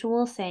the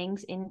usual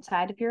sayings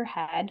inside of your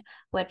head,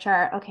 which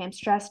are, okay, I'm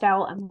stressed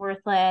out, I'm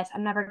worthless,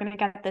 I'm never going to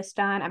get this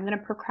done, I'm going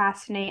to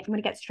procrastinate, I'm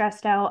going to get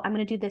stressed out, I'm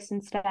going to do this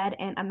instead,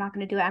 and I'm not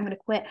going to do it, I'm going to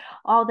quit,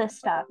 all this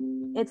stuff.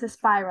 It's a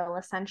spiral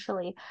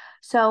essentially.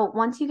 So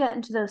once you get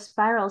into those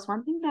spirals,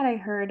 one thing that I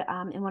heard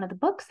in one of the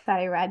books that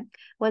I read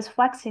was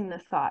flexing the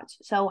thoughts.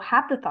 So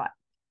have the thought,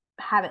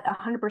 have it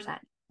 100%.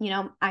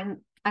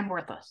 I'm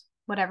worthless,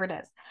 whatever it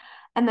is,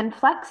 and then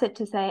flex it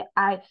to say,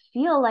 I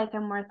feel like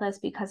I'm worthless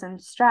because I'm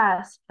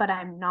stressed, but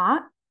I'm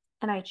not.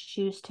 And I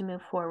choose to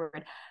move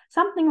forward.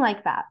 Something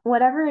like that,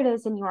 whatever it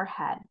is in your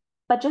head.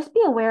 But just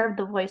be aware of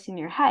the voice in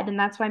your head. And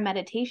that's why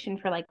meditation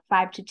for like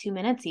 5 to 2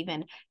 minutes,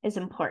 even, is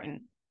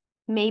important.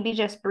 Maybe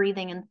just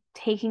breathing and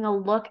taking a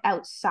look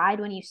outside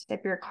when you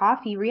sip your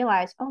coffee,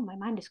 realize, oh, my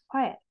mind is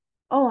quiet.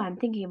 Oh, I'm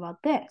thinking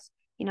about this,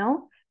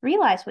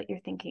 realize what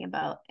you're thinking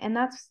about. And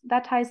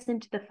that ties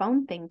into the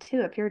phone thing too.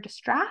 If you're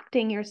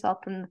distracting yourself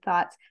from the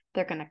thoughts,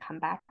 they're going to come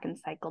back and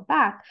cycle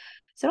back.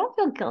 So don't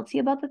feel guilty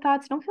about the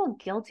thoughts. Don't feel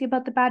guilty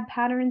about the bad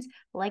patterns.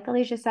 Like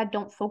Alicia said,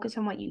 don't focus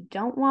on what you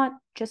don't want.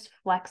 Just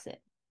flex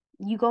it.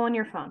 You go on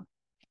your phone,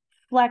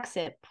 flex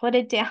it, put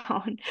it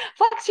down,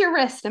 flex your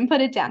wrist and put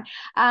it down.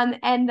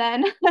 And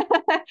then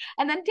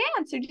and then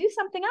dance or do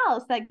something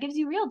else that gives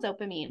you real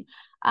dopamine.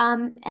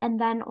 And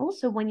then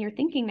also when you're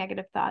thinking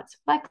negative thoughts,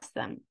 flex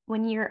them.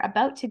 When you're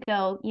about to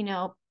go,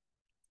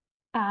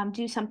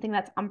 do something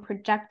that's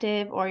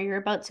unproductive, or you're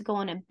about to go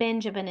on a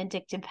binge of an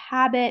addictive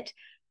habit,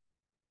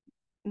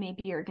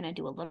 maybe you're going to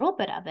do a little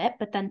bit of it,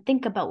 but then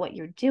think about what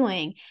you're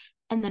doing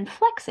and then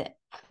flex it,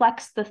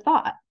 flex the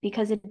thought,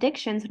 because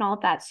addictions and all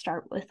of that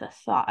start with a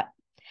thought.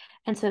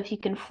 And so if you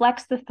can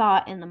flex the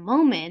thought in the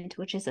moment,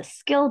 which is a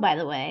skill, by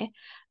the way,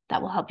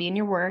 that will help you in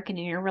your work and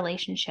in your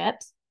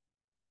relationships,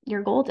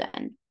 you're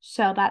golden.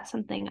 So that's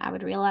something I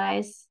would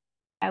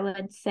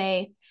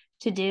say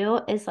to do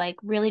is like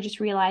really just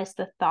realize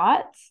the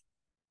thoughts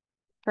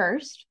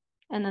first,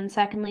 and then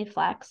secondly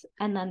flex,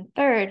 and then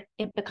third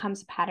it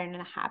becomes a pattern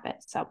and a habit.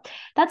 So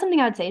that's something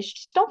I would say is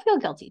just don't feel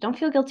guilty. Don't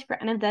feel guilty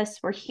for any of this.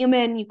 We're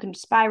human. You can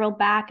spiral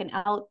back and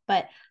out,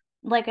 but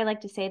like I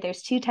like to say,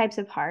 there's two types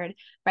of hard,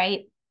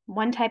 right?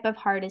 One type of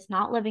hard is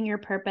not living your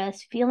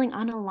purpose, feeling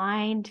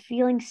unaligned,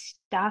 feeling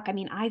stuck. I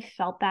mean, I've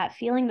felt that,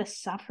 feeling the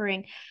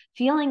suffering,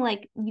 feeling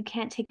like you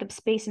can't take up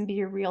space and be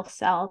your real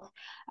self,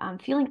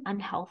 feeling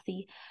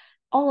unhealthy,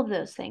 all of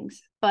those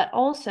things, but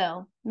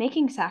also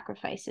making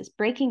sacrifices,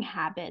 breaking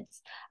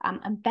habits,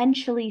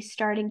 eventually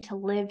starting to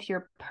live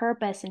your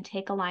purpose and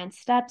take aligned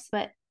steps,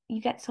 but you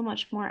get so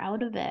much more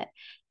out of it.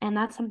 And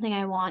that's something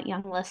I want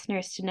young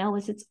listeners to know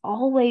is it's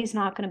always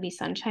not going to be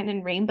sunshine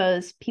and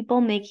rainbows.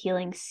 People make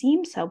healing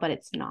seem so, but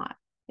it's not.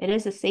 It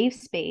is a safe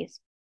space.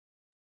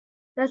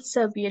 That's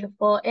so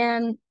beautiful.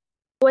 And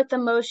with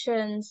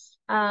emotions,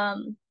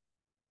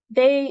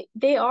 they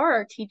are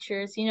our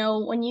teachers.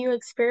 When you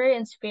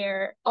experience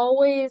fear,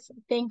 always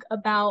think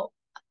about,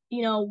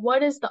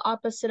 what is the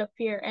opposite of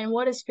fear, and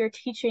what is fear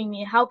teaching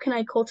me? How can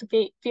I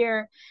cultivate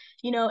fear,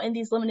 in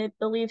these limited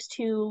beliefs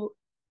to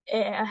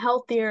a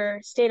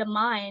healthier state of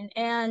mind?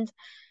 And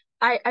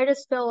I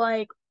just feel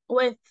like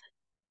with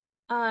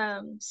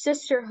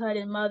sisterhood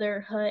and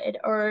motherhood,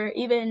 or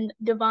even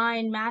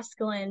divine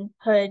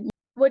masculinehood,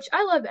 which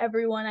I love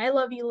everyone. I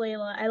love you,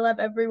 Layla. I love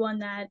everyone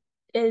that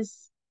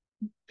is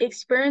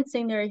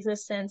experiencing their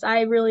existence.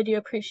 I really do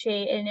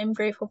appreciate and am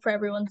grateful for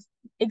everyone's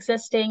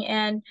existing.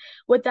 And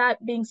with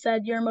that being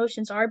said, your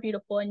emotions are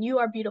beautiful and you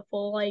are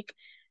beautiful. Like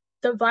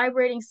the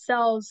vibrating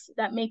cells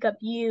that make up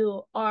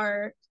you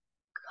are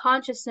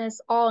consciousness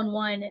all in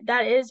one.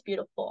 That is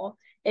beautiful.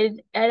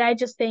 And I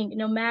just think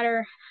no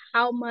matter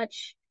how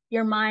much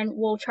your mind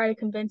will try to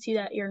convince you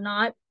that you're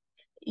not,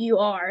 you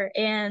are.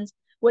 And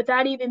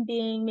without even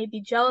being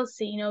maybe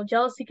jealousy,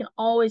 jealousy can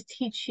always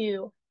teach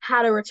you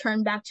how to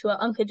return back to an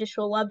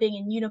unconditional, loving,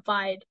 and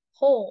unified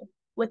whole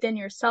within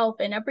yourself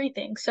and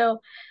everything. So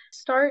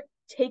start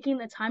taking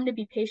the time to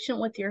be patient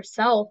with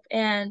yourself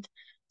and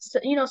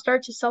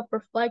start to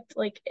self-reflect,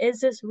 like, is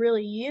this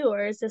really you,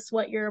 or is this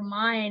what your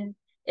mind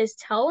is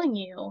telling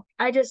you?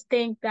 I just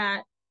think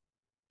that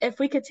if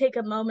we could take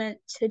a moment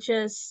to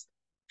just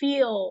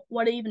feel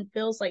what it even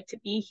feels like to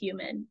be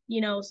human,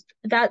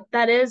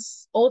 that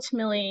is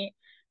ultimately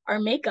our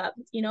makeup.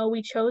 You know,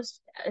 we chose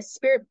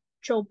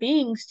spiritual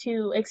beings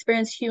to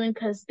experience human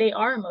because they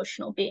are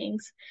emotional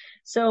beings.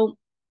 So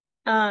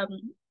um,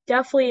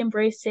 definitely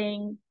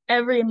embracing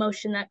every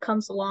emotion that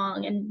comes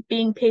along and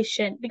being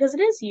patient because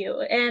it is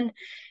you. And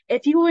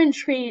if you wouldn't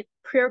treat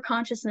pure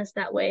consciousness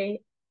that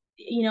way,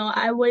 you know,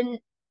 I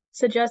wouldn't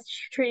suggest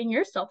treating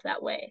yourself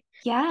that way.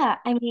 Yeah,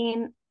 I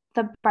mean,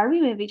 the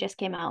Barbie movie just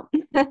came out.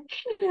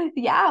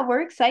 Yeah,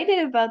 we're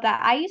excited about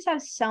that. I used to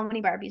have so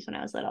many Barbies when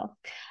I was little.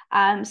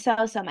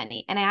 So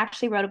many. And I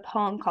actually wrote a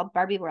poem called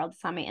Barbie World.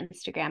 It's on my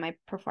Instagram. I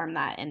performed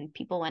that and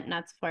people went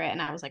nuts for it.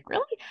 And I was like,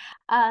 really?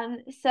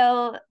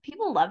 So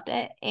people loved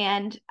it.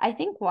 And I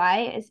think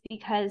why is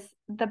because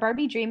the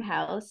Barbie dream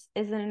house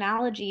is an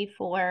analogy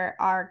for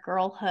our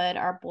girlhood,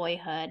 our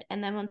boyhood.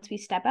 And then once we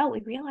step out,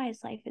 we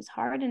realize life is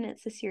hard and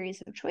it's a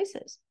series of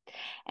choices.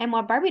 And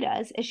what Barbie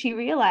does is she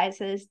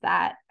realizes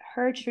that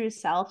her true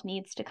self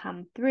needs to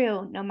come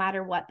through no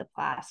matter what the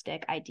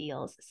plastic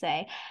ideals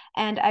say.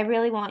 And I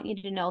really want you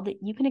to know that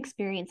you can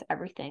experience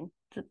everything,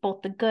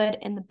 both the good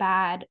and the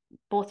bad,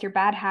 both your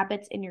bad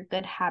habits and your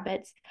good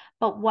habits.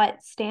 But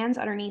what stands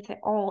underneath it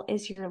all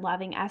is your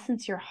loving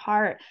essence, your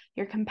heart,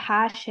 your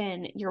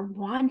compassion, your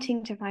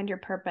wanting to find your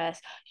purpose,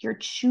 you're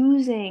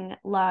choosing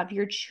love,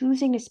 you're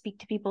choosing to speak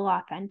to people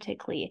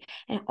authentically.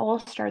 And it all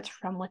starts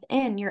from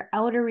within. Your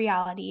outer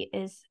reality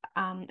is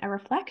a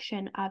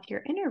reflection of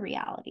your inner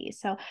reality.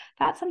 So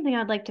that's something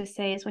I'd like to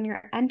say is when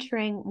you're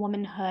entering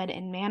womanhood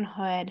and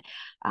manhood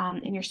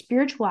and your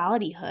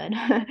spirituality hood,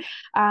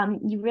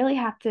 you really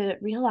have to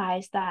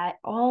realize that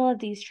all of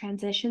these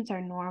transitions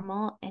are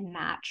normal and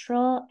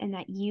natural, and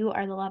that you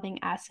are the loving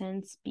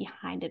essence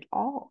behind it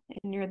all.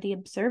 And you're the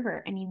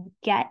observer, and you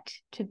get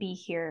to be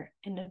here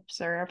and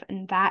observe.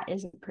 And that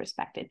is a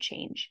perspective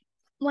change.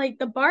 Like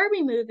the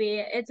Barbie movie,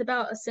 it's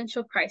about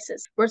essential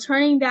crisis. We're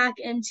turning back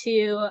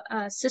into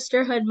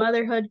sisterhood,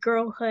 motherhood,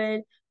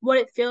 girlhood, what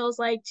it feels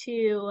like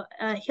to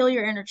heal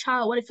your inner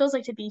child, what it feels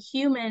like to be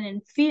human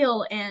and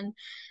feel, and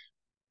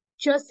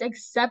just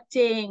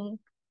accepting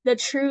the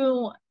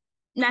true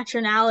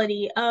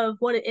naturality of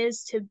what it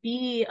is to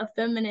be a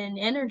feminine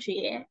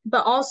energy,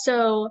 but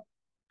also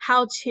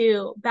how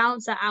to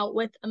balance that out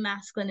with a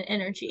masculine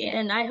energy.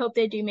 And I hope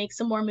they do make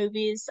some more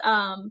movies.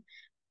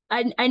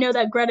 I know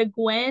that Greta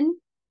Gwynn,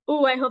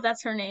 oh, I hope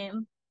that's her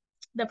name.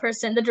 The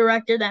person, the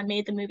director that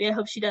made the movie, I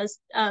hope she does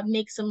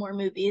make some more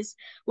movies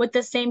with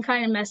the same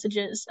kind of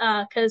messages.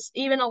 Because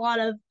even a lot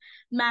of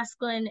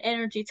masculine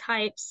energy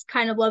types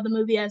kind of love the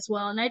movie as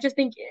well. And I just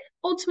think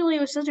ultimately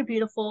it was such a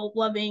beautiful,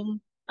 loving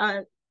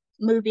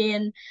movie.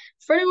 And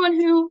for anyone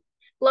who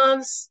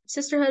loves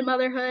sisterhood,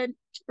 motherhood,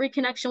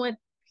 reconnection with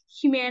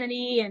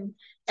humanity, and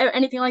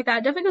anything like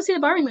that, definitely go see the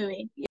Barbie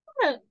movie.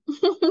 Yeah.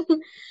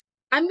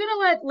 I'm gonna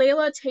let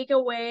Layla take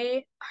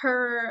away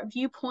her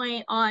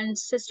viewpoint on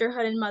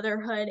sisterhood and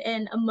motherhood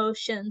and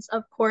emotions,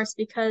 of course,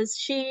 because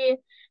she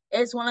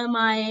is one of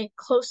my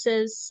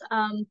closest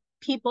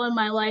people in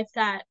my life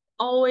that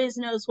always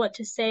knows what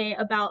to say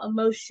about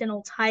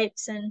emotional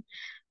types and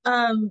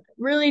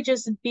really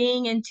just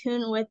being in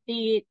tune with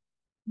the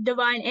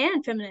divine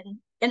and feminine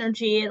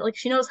energy. Like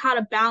she knows how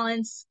to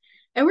balance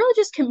and really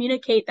just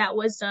communicate that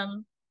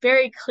wisdom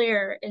very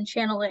clear and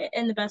channel it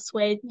in the best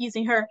way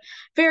using her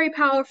very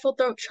powerful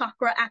throat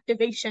chakra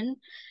activation.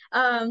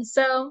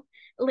 So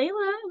Layla,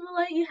 I'm gonna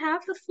let you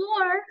have the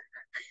floor.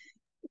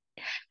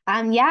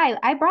 Yeah,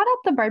 I brought up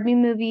the Barbie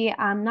movie,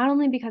 not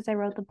only because I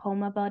wrote the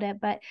poem about it,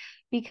 but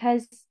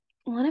because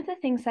one of the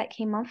things that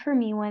came up for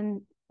me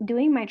when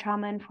doing my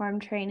trauma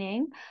informed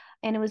training,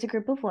 and it was a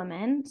group of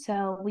women,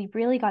 so we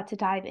really got to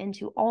dive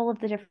into all of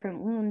the different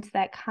wounds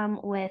that come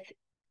with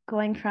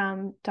going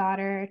from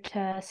daughter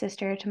to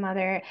sister to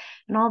mother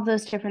and all of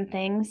those different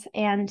things.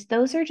 And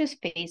those are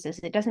just phases.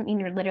 It doesn't mean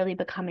you're literally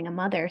becoming a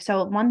mother.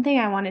 So one thing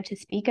I wanted to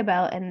speak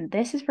about, and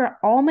this is for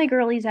all my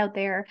girlies out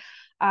there,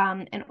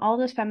 and all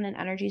those feminine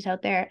energies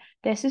out there,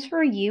 this is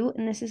for you,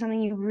 and this is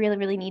something you really,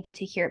 really need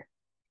to hear.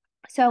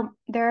 So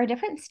there are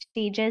different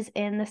stages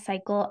in the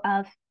cycle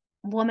of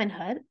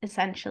womanhood,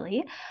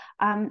 essentially.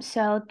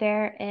 So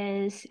there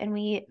is, and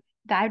we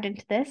dived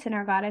into this in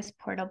our Goddess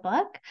Portal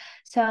book.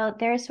 So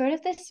there's sort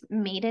of this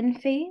maiden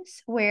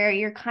phase where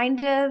you're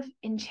kind of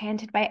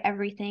enchanted by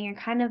everything. You're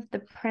kind of the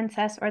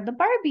princess or the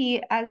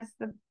Barbie, as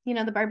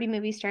the Barbie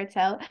movie starts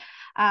out.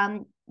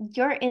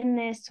 You're in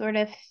this sort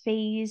of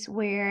phase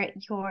where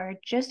you're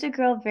just a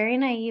girl, very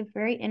naive,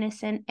 very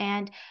innocent,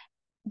 and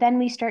then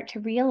we start to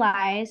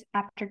realize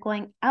after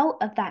going out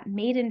of that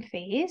maiden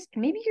phase,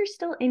 and maybe you're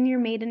still in your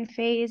maiden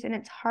phase and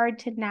it's hard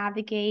to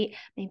navigate.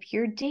 Maybe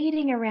you're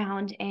dating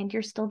around and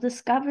you're still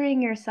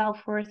discovering your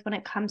self worth when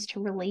it comes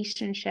to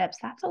relationships.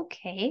 That's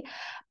okay.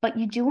 But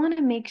you do want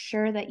to make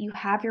sure that you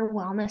have your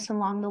wellness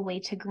along the way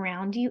to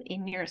ground you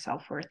in your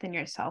self worth and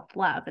your self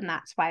love. And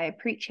that's why I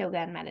preach yoga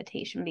and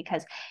meditation,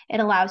 because it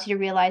allows you to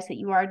realize that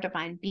you are a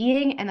divine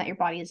being and that your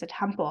body is a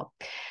temple.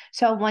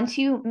 So once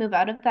you move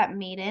out of that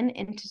maiden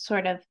into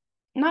sort of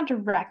not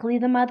directly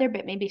the mother,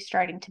 but maybe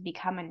starting to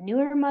become a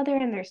newer mother.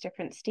 And there's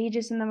different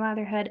stages in the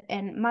motherhood.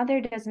 And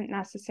mother doesn't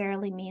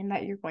necessarily mean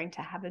that you're going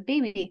to have a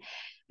baby.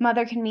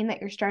 Mother can mean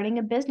that you're starting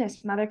a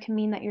business. Mother can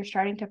mean that you're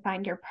starting to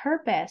find your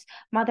purpose.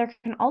 Mother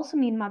can also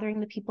mean mothering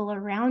the people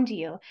around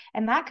you.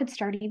 And that could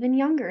start even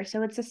younger.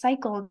 So it's a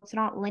cycle. It's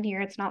not linear.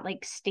 It's not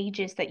like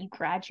stages that you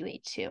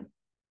graduate to,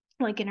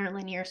 like in our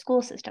linear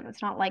school system.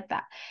 It's not like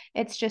that.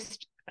 It's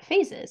just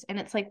phases, and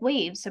it's like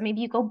waves. So maybe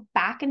you go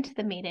back into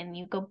the maiden,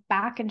 you go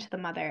back into the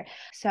mother.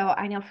 So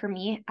I know for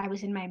me, I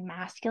was in my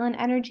masculine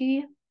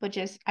energy, which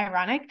is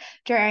ironic,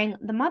 during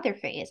the mother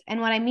phase.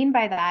 And what I mean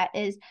by that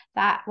is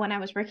that when I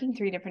was working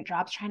 3 different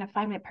jobs trying to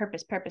find my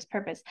purpose,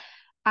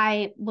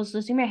 I was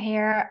losing my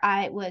hair.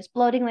 I was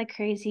bloating like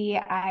crazy.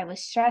 I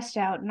was stressed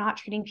out, not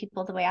treating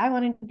people the way I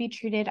wanted to be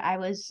treated. I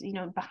was,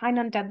 behind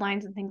on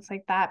deadlines and things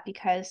like that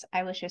because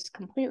I was just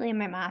completely in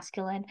my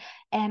masculine.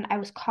 And I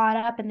was caught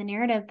up in the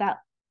narrative that,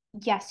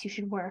 yes, you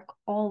should work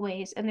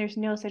always. And there's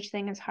no such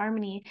thing as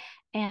harmony.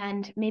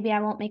 And maybe I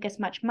won't make as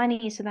much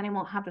money. So then I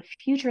won't have the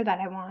future that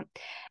I want.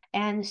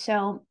 And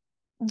so,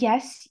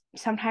 yes,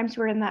 sometimes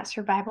we're in that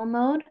survival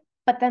mode,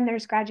 but then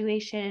there's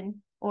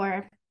graduation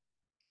or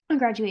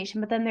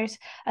graduation, but then there's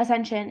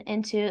ascension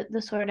into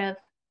the sort of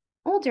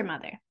older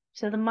mother.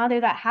 So the mother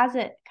that has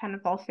it kind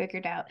of all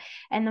figured out,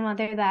 and the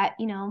mother that,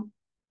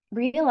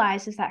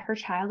 realizes that her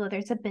child, whether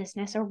it's a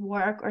business or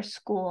work or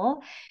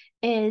school,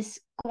 is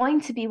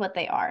going to be what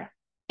they are.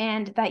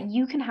 And that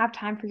you can have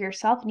time for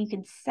yourself and you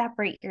can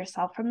separate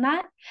yourself from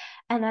that.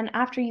 And then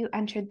after you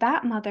entered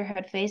that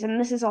motherhood phase, and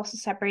this is also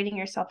separating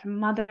yourself from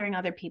mothering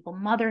other people,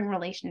 mothering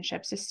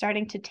relationships, is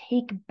starting to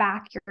take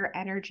back your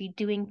energy,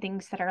 doing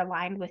things that are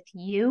aligned with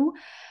you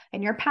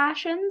and your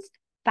passions.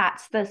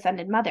 That's the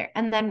ascended mother.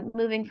 And then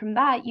moving from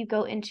that, you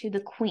go into the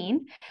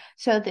queen.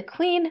 So the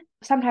queen,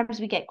 sometimes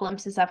we get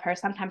glimpses of her,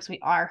 sometimes we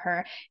are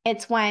her.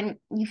 It's when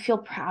you feel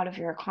proud of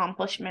your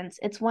accomplishments.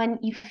 It's when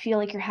you feel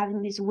like you're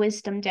having these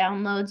wisdom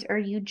downloads, or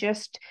you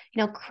just,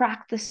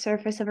 crack the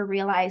surface of a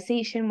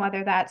realization,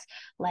 whether that's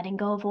letting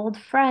go of old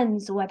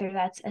friends, whether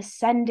that's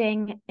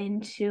ascending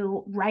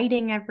into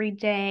writing every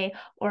day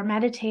or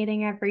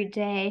meditating every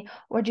day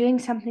or doing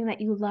something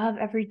that you love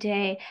every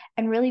day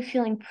and really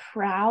feeling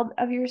proud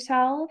of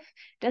yourself.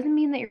 Doesn't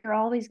mean that you're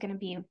always going to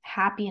be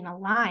happy and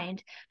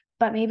aligned,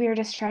 but maybe you're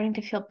just starting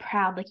to feel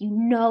proud, like you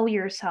know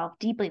yourself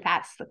deeply.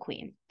 That's the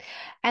queen.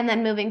 And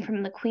then moving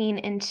from the queen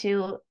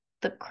into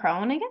the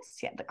crone, I guess.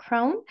 Yeah, the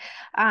crone.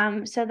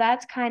 So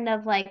that's kind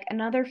of like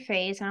another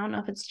phase. I don't know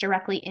if it's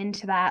directly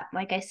into that.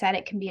 Like I said,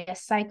 it can be a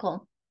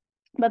cycle.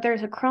 But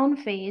there's a crone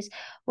phase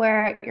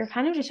where you're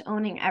kind of just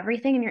owning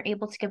everything and you're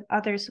able to give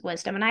others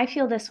wisdom. And I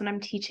feel this when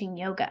I'm teaching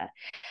yoga.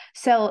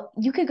 So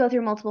you could go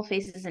through multiple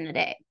phases in a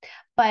day,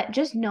 but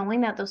just knowing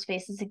that those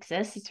phases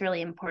exist is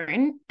really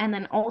important. And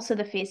then also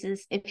the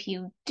phases, if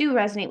you do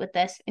resonate with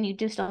this and you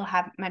do still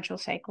have menstrual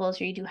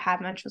cycles, or you do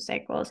have menstrual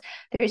cycles,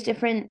 there's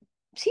different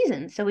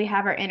seasons. So we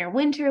have our inner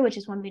winter, which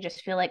is when we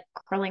just feel like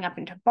curling up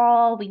into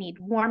ball. We need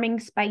warming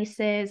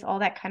spices, all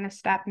that kind of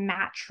stuff,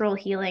 natural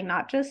healing,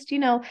 not just,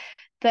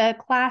 the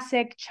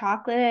classic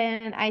chocolate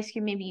and ice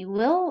cream. Maybe you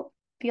will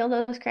feel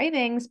those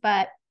cravings,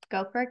 but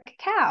go for a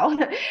cacao.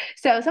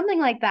 So something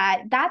like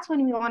that. That's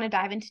when we want to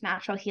dive into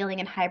natural healing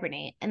and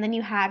hibernate. And then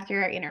you have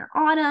your inner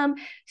autumn.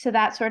 So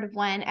that's sort of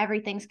when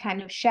everything's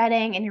kind of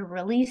shedding and you're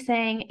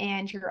releasing,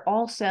 and you're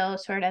also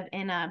sort of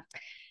in a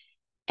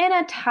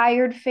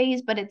tired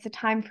phase, but it's a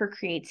time for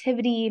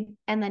creativity.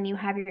 And then you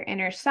have your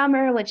inner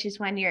summer, which is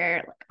when you're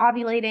like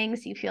ovulating.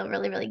 So you feel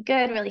really, really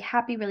good, really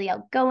happy, really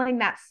outgoing.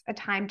 That's a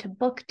time to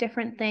book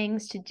different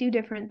things, to do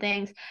different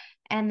things,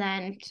 and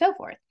then so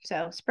forth.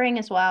 So spring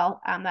as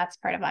well. That's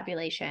part of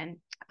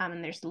ovulation.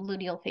 And there's the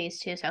luteal phase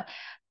too. So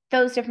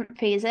those different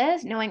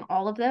phases, knowing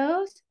all of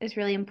those is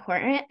really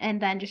important.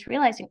 And then just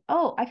realizing,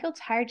 oh, I feel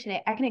tired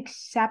today. I can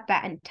accept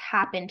that and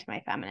tap into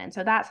my feminine.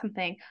 So that's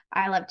something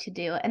I love to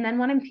do. And then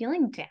when I'm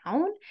feeling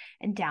down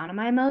and down on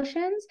my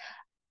emotions,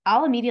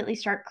 I'll immediately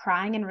start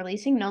crying and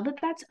releasing. Know that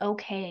that's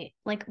okay.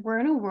 Like, we're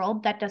in a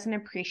world that doesn't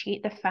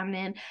appreciate the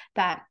feminine,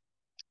 that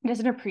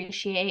doesn't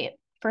appreciate,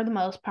 for the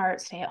most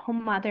part,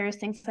 stay-at-home mothers,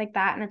 things like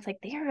that. And it's like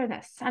they are an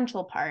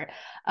essential part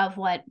of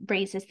what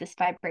raises this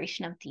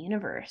vibration of the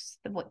universe,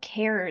 what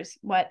cares,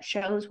 what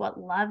shows what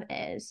love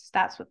is.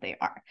 That's what they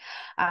are.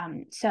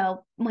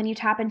 So when you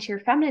tap into your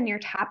feminine, you're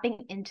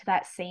tapping into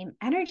that same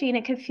energy, and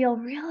it can feel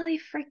really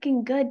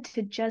freaking good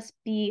to just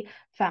be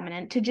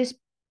feminine, to just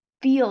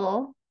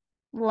feel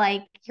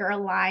like you're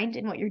aligned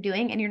in what you're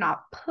doing and you're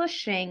not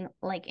pushing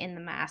like in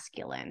the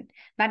masculine.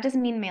 That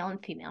doesn't mean male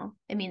and female.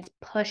 It means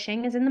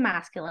pushing is in the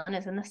masculine,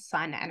 is in the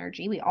sun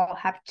energy. We all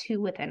have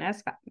two within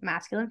us,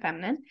 masculine,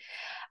 feminine.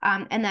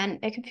 And then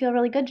it can feel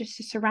really good just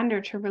to surrender,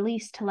 to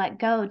release, to let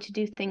go, to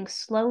do things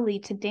slowly,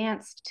 to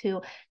dance,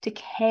 to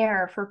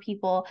care for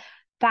people,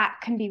 that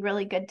can be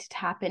really good to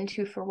tap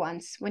into for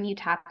once when you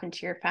tap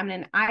into your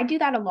feminine. I do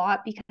that a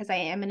lot because I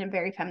am in a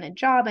very feminine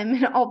job. I'm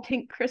in an all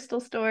pink crystal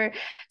store.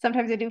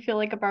 Sometimes I do feel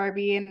like a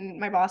Barbie, and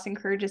my boss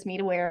encourages me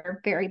to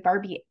wear very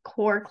Barbie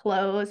core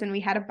clothes. And we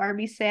had a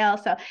Barbie sale.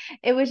 So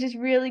it was just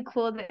really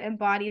cool to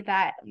embody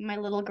that, my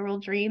little girl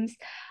dreams,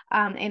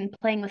 and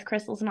playing with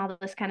crystals and all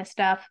this kind of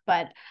stuff.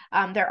 But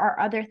there are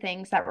other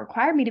things that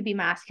require me to be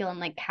masculine,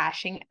 like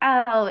cashing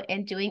out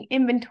and doing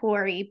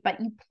inventory. But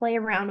you play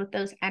around with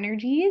those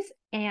energies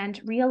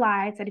and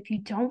realize that if you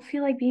don't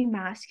feel like being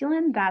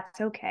masculine, that's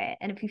okay.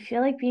 And if you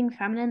feel like being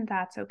feminine,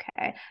 that's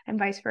okay, and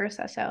vice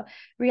versa. So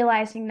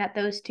realizing that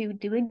those two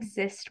do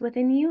exist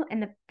within you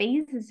and the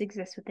phases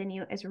exist within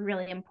you is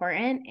really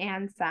important.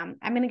 And I'm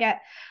going to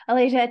get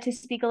Alasia to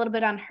speak a little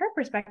bit on her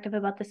perspective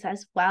about this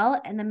as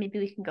well. And then maybe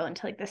we can go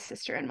into like the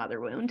sister and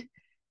mother wound.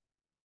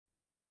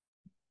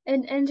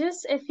 And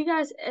just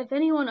if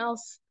anyone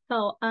else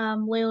felt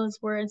Layla's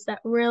words that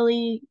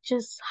really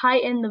just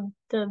heighten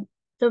the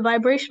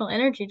vibrational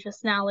energy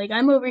just now. Like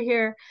I'm over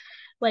here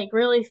like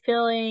really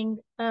feeling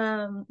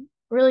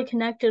really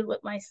connected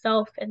with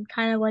myself and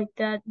kind of like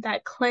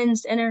that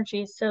cleansed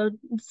energy. So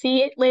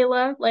see it,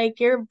 Layla, like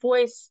your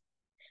voice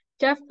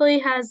definitely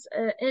has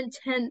an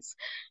intense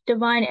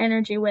divine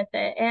energy with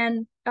it.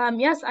 And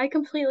yes, I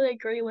completely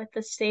agree with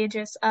the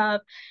stages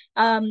of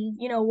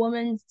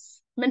women's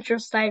menstrual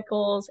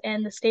cycles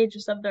and the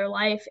stages of their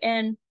life.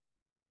 And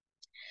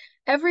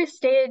every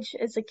stage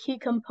is a key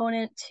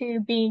component to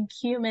being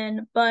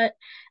human, but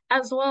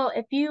as well,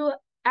 if you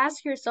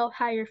ask yourself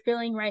how you're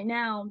feeling right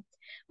now,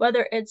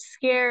 whether it's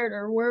scared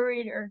or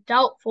worried or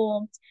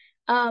doubtful,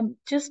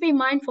 just be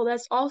mindful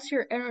that's also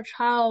your inner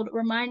child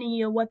reminding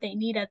you of what they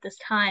need at this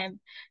time.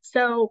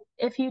 So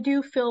if you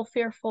do feel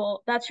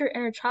fearful, that's your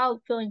inner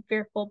child feeling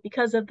fearful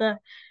because of the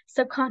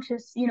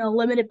subconscious,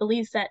 limited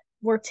beliefs that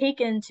were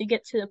taken to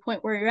get to the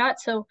point where you're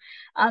at. So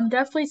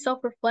definitely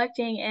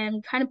self-reflecting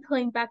and kind of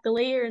peeling back the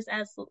layers,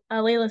 as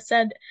Layla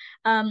said,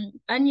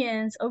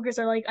 onions, ogres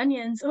are like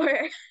onions, or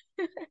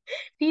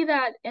see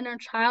that inner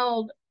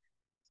child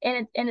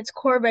and its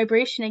core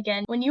vibration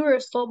again. When you were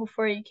a soul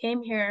before you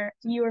came here,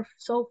 you were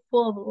so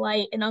full of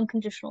light and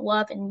unconditional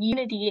love and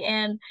unity.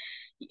 And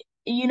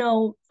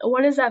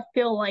what does that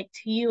feel like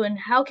to you? And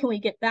how can we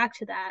get back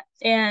to that?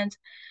 And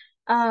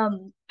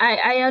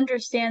I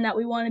understand that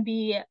we want to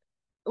be,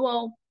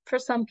 well, for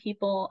some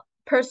people,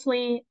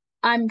 personally,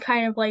 I'm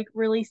kind of like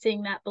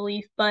releasing that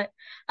belief, but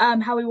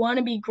how we want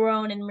to be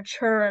grown and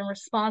mature and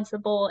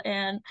responsible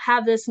and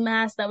have this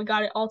mass that we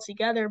got it all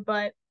together.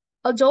 But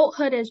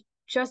adulthood is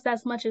just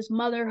as much as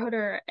motherhood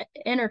or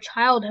inner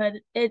childhood.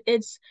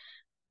 It's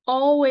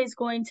always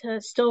going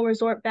to still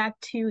resort back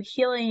to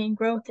healing and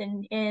growth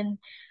and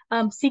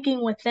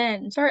seeking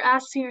within. Start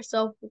asking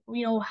yourself,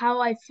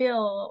 how I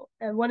feel.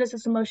 What does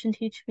this emotion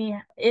teach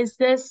me? Is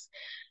this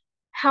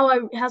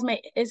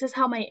is this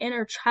how my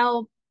inner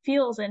child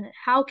feels, and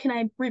how can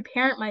I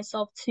reparent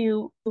myself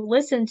to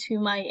listen to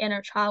my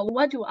inner child?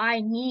 What do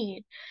I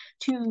need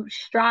to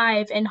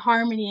strive in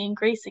harmony and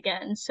grace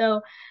again?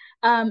 So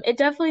it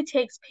definitely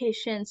takes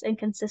patience and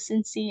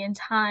consistency and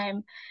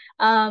time.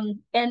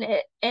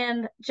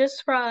 And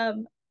just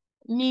from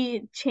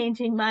me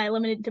changing my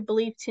limited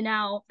belief to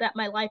now that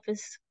my life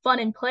is fun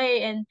and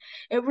play, and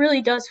it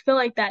really does feel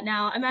like that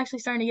now. I'm actually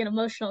starting to get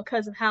emotional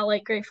because of how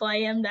like grateful I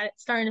am that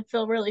it's starting to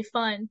feel really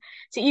fun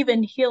to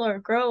even heal or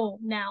grow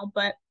now.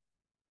 But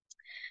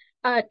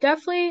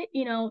definitely,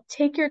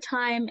 take your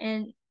time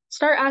and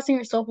start asking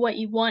yourself what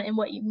you want and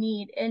what you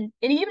need. And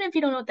even if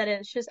you don't know what that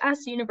is, just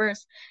ask the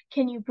universe,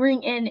 can you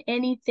bring in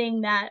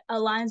anything that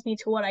aligns me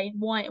to what I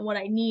want and what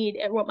I need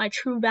and what my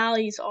true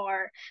values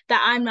are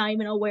that I'm not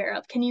even aware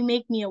of? Can you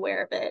make me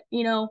aware of it?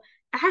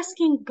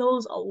 Asking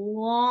goes a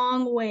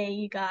long way,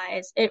 you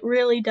guys. It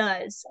really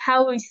does.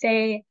 How we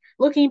say,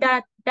 looking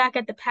back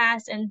at the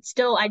past and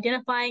still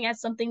identifying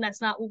as something that's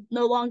not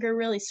no longer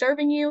really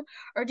serving you,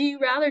 or do you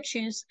rather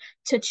choose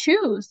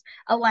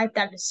a life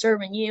that is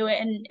serving you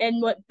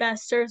and what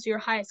best serves your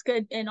highest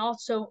good and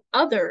also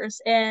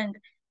others? And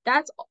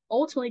that's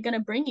ultimately going to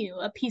bring you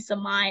a peace of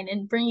mind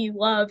and bring you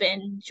love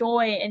and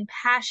joy and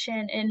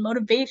passion and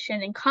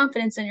motivation and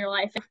confidence in your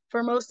life.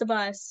 For most of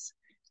us,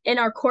 in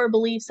our core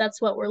beliefs,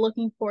 that's what we're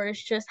looking for, is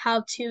just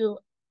how to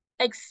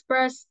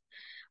express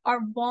our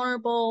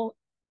vulnerable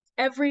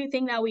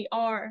everything that we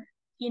are,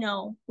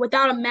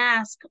 without a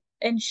mask,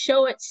 and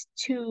show it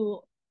to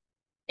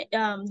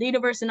the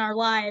universe in our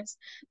lives,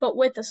 but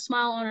with a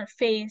smile on our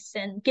face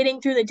and getting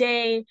through the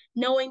day,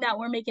 knowing that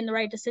we're making the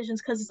right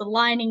decisions because it's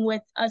aligning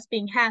with us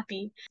being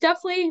happy.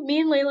 Definitely, me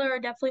and Layla are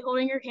definitely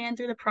holding your hand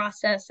through the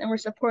process, and we're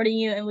supporting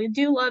you, and we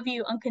do love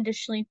you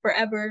unconditionally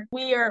forever.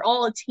 We are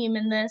all a team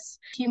in this.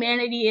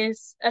 Humanity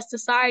is a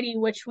society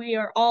which we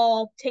are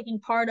all taking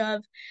part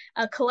of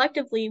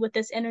collectively with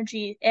this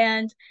energy.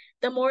 And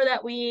the more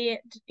that we,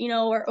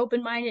 are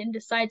open-minded and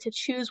decide to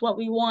choose what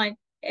we want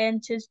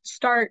and to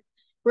start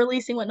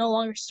releasing what no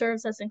longer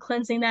serves us and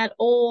cleansing that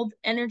old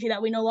energy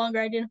that we no longer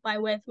identify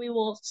with, we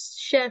will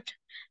shift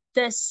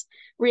this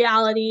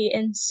reality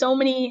in so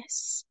many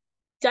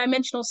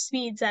dimensional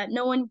speeds that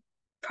no one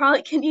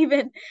probably can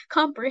even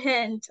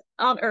comprehend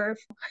on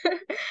Earth.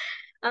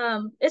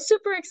 It's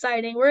super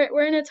exciting.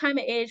 We're in a time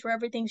of age where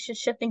everything's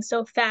just shifting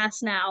so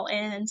fast now,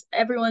 and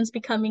everyone's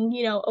becoming,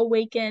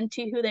 awakened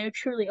to who they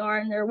truly are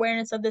and their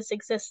awareness of this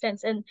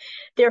existence and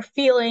their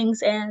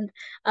feelings. And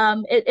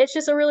it's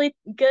just a really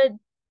good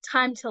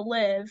time to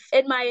live.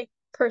 In my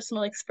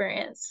personal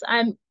experience,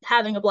 I'm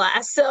having a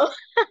blast. So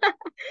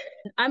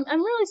I'm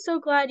really so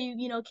glad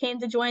you came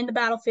to join the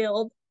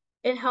battlefield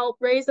and help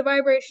raise the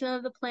vibration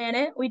of the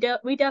planet. We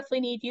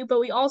definitely need you, but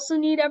we also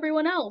need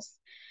everyone else.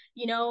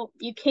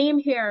 You came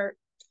here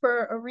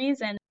for a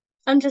reason.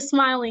 I'm just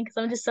smiling because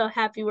I'm just so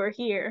happy we're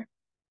here.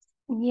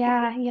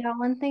 Yeah.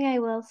 One thing I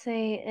will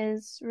say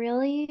is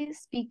really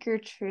speak your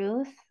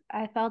truth.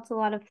 I felt a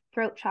lot of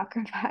throat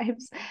chakra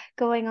vibes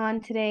going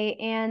on today.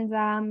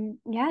 And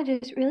yeah,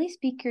 just really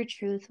speak your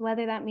truth,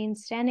 whether that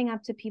means standing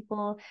up to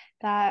people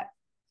that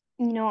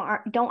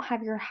don't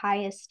have your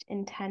highest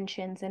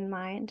intentions in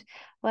mind,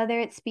 whether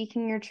it's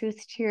speaking your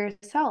truth to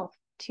yourself,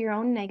 to your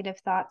own negative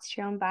thoughts,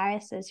 to your own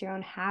biases, your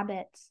own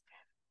habits,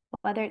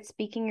 whether it's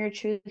speaking your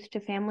truth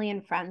to family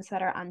and friends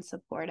that are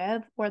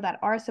unsupportive or that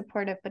are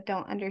supportive but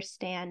don't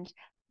understand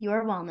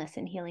your wellness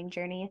and healing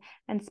journey,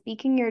 and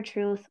speaking your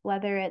truth,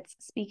 whether it's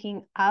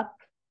speaking up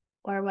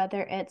or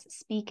whether it's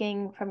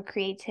speaking from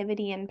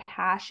creativity and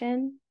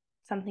passion,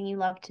 something you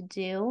love to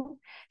do,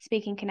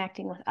 speaking,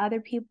 connecting with other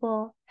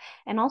people,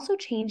 and also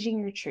changing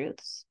your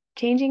truths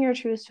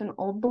from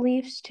old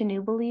beliefs to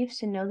new beliefs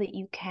to know that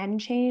you can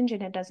change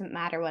and it doesn't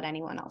matter what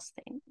anyone else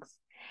thinks.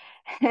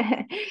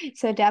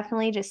 So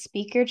definitely just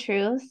speak your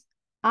truth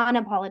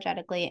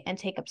unapologetically and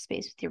take up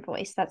space with your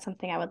voice. That's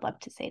something I would love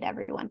to say to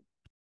everyone.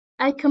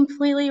 I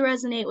completely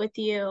resonate with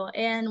you.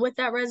 And with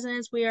that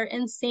resonance, we are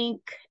in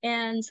sync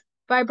and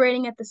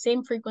vibrating at the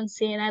same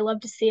frequency. And I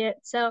love to see it.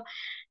 So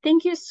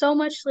thank you so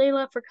much,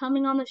 Layla, for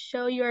coming on the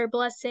show. You are a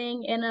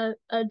blessing and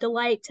a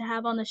delight to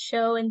have on the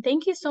show. And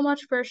thank you so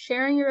much for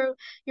sharing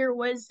your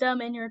wisdom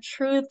and your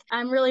truth.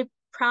 I'm really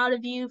proud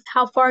of you,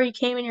 how far you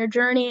came in your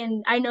journey.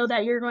 And I know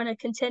that you're going to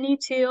continue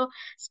to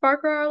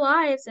sparkle our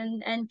lives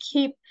and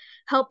keep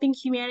helping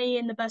humanity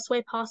in the best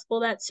way possible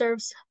that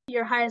serves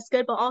your highest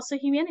good, but also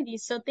humanity.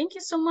 So thank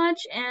you so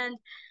much. And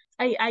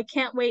I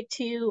can't wait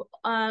to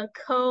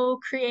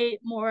co-create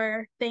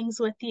more things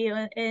with you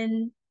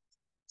in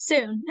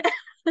soon.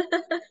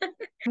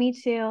 Me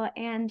too.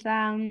 And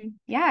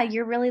yeah,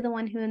 you're really the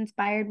one who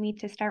inspired me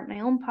to start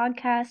my own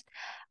podcast,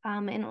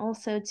 and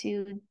also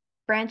to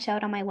branch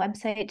out on my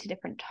website to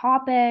different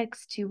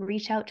topics, to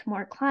reach out to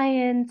more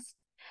clients,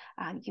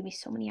 give me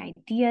so many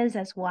ideas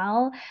as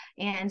well,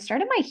 and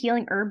started my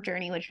healing herb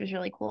journey, which was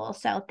really cool.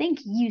 So thank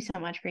you so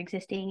much for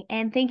existing.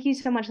 And thank you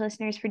so much,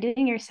 listeners, for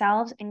doing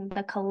yourselves and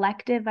the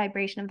collective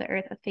vibration of the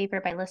earth a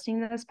favor by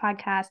listening to this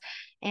podcast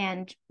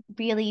and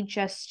really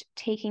just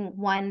taking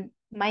one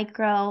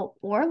micro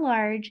or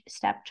large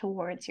step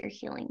towards your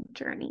healing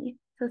journey.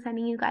 So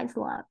sending you guys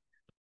love.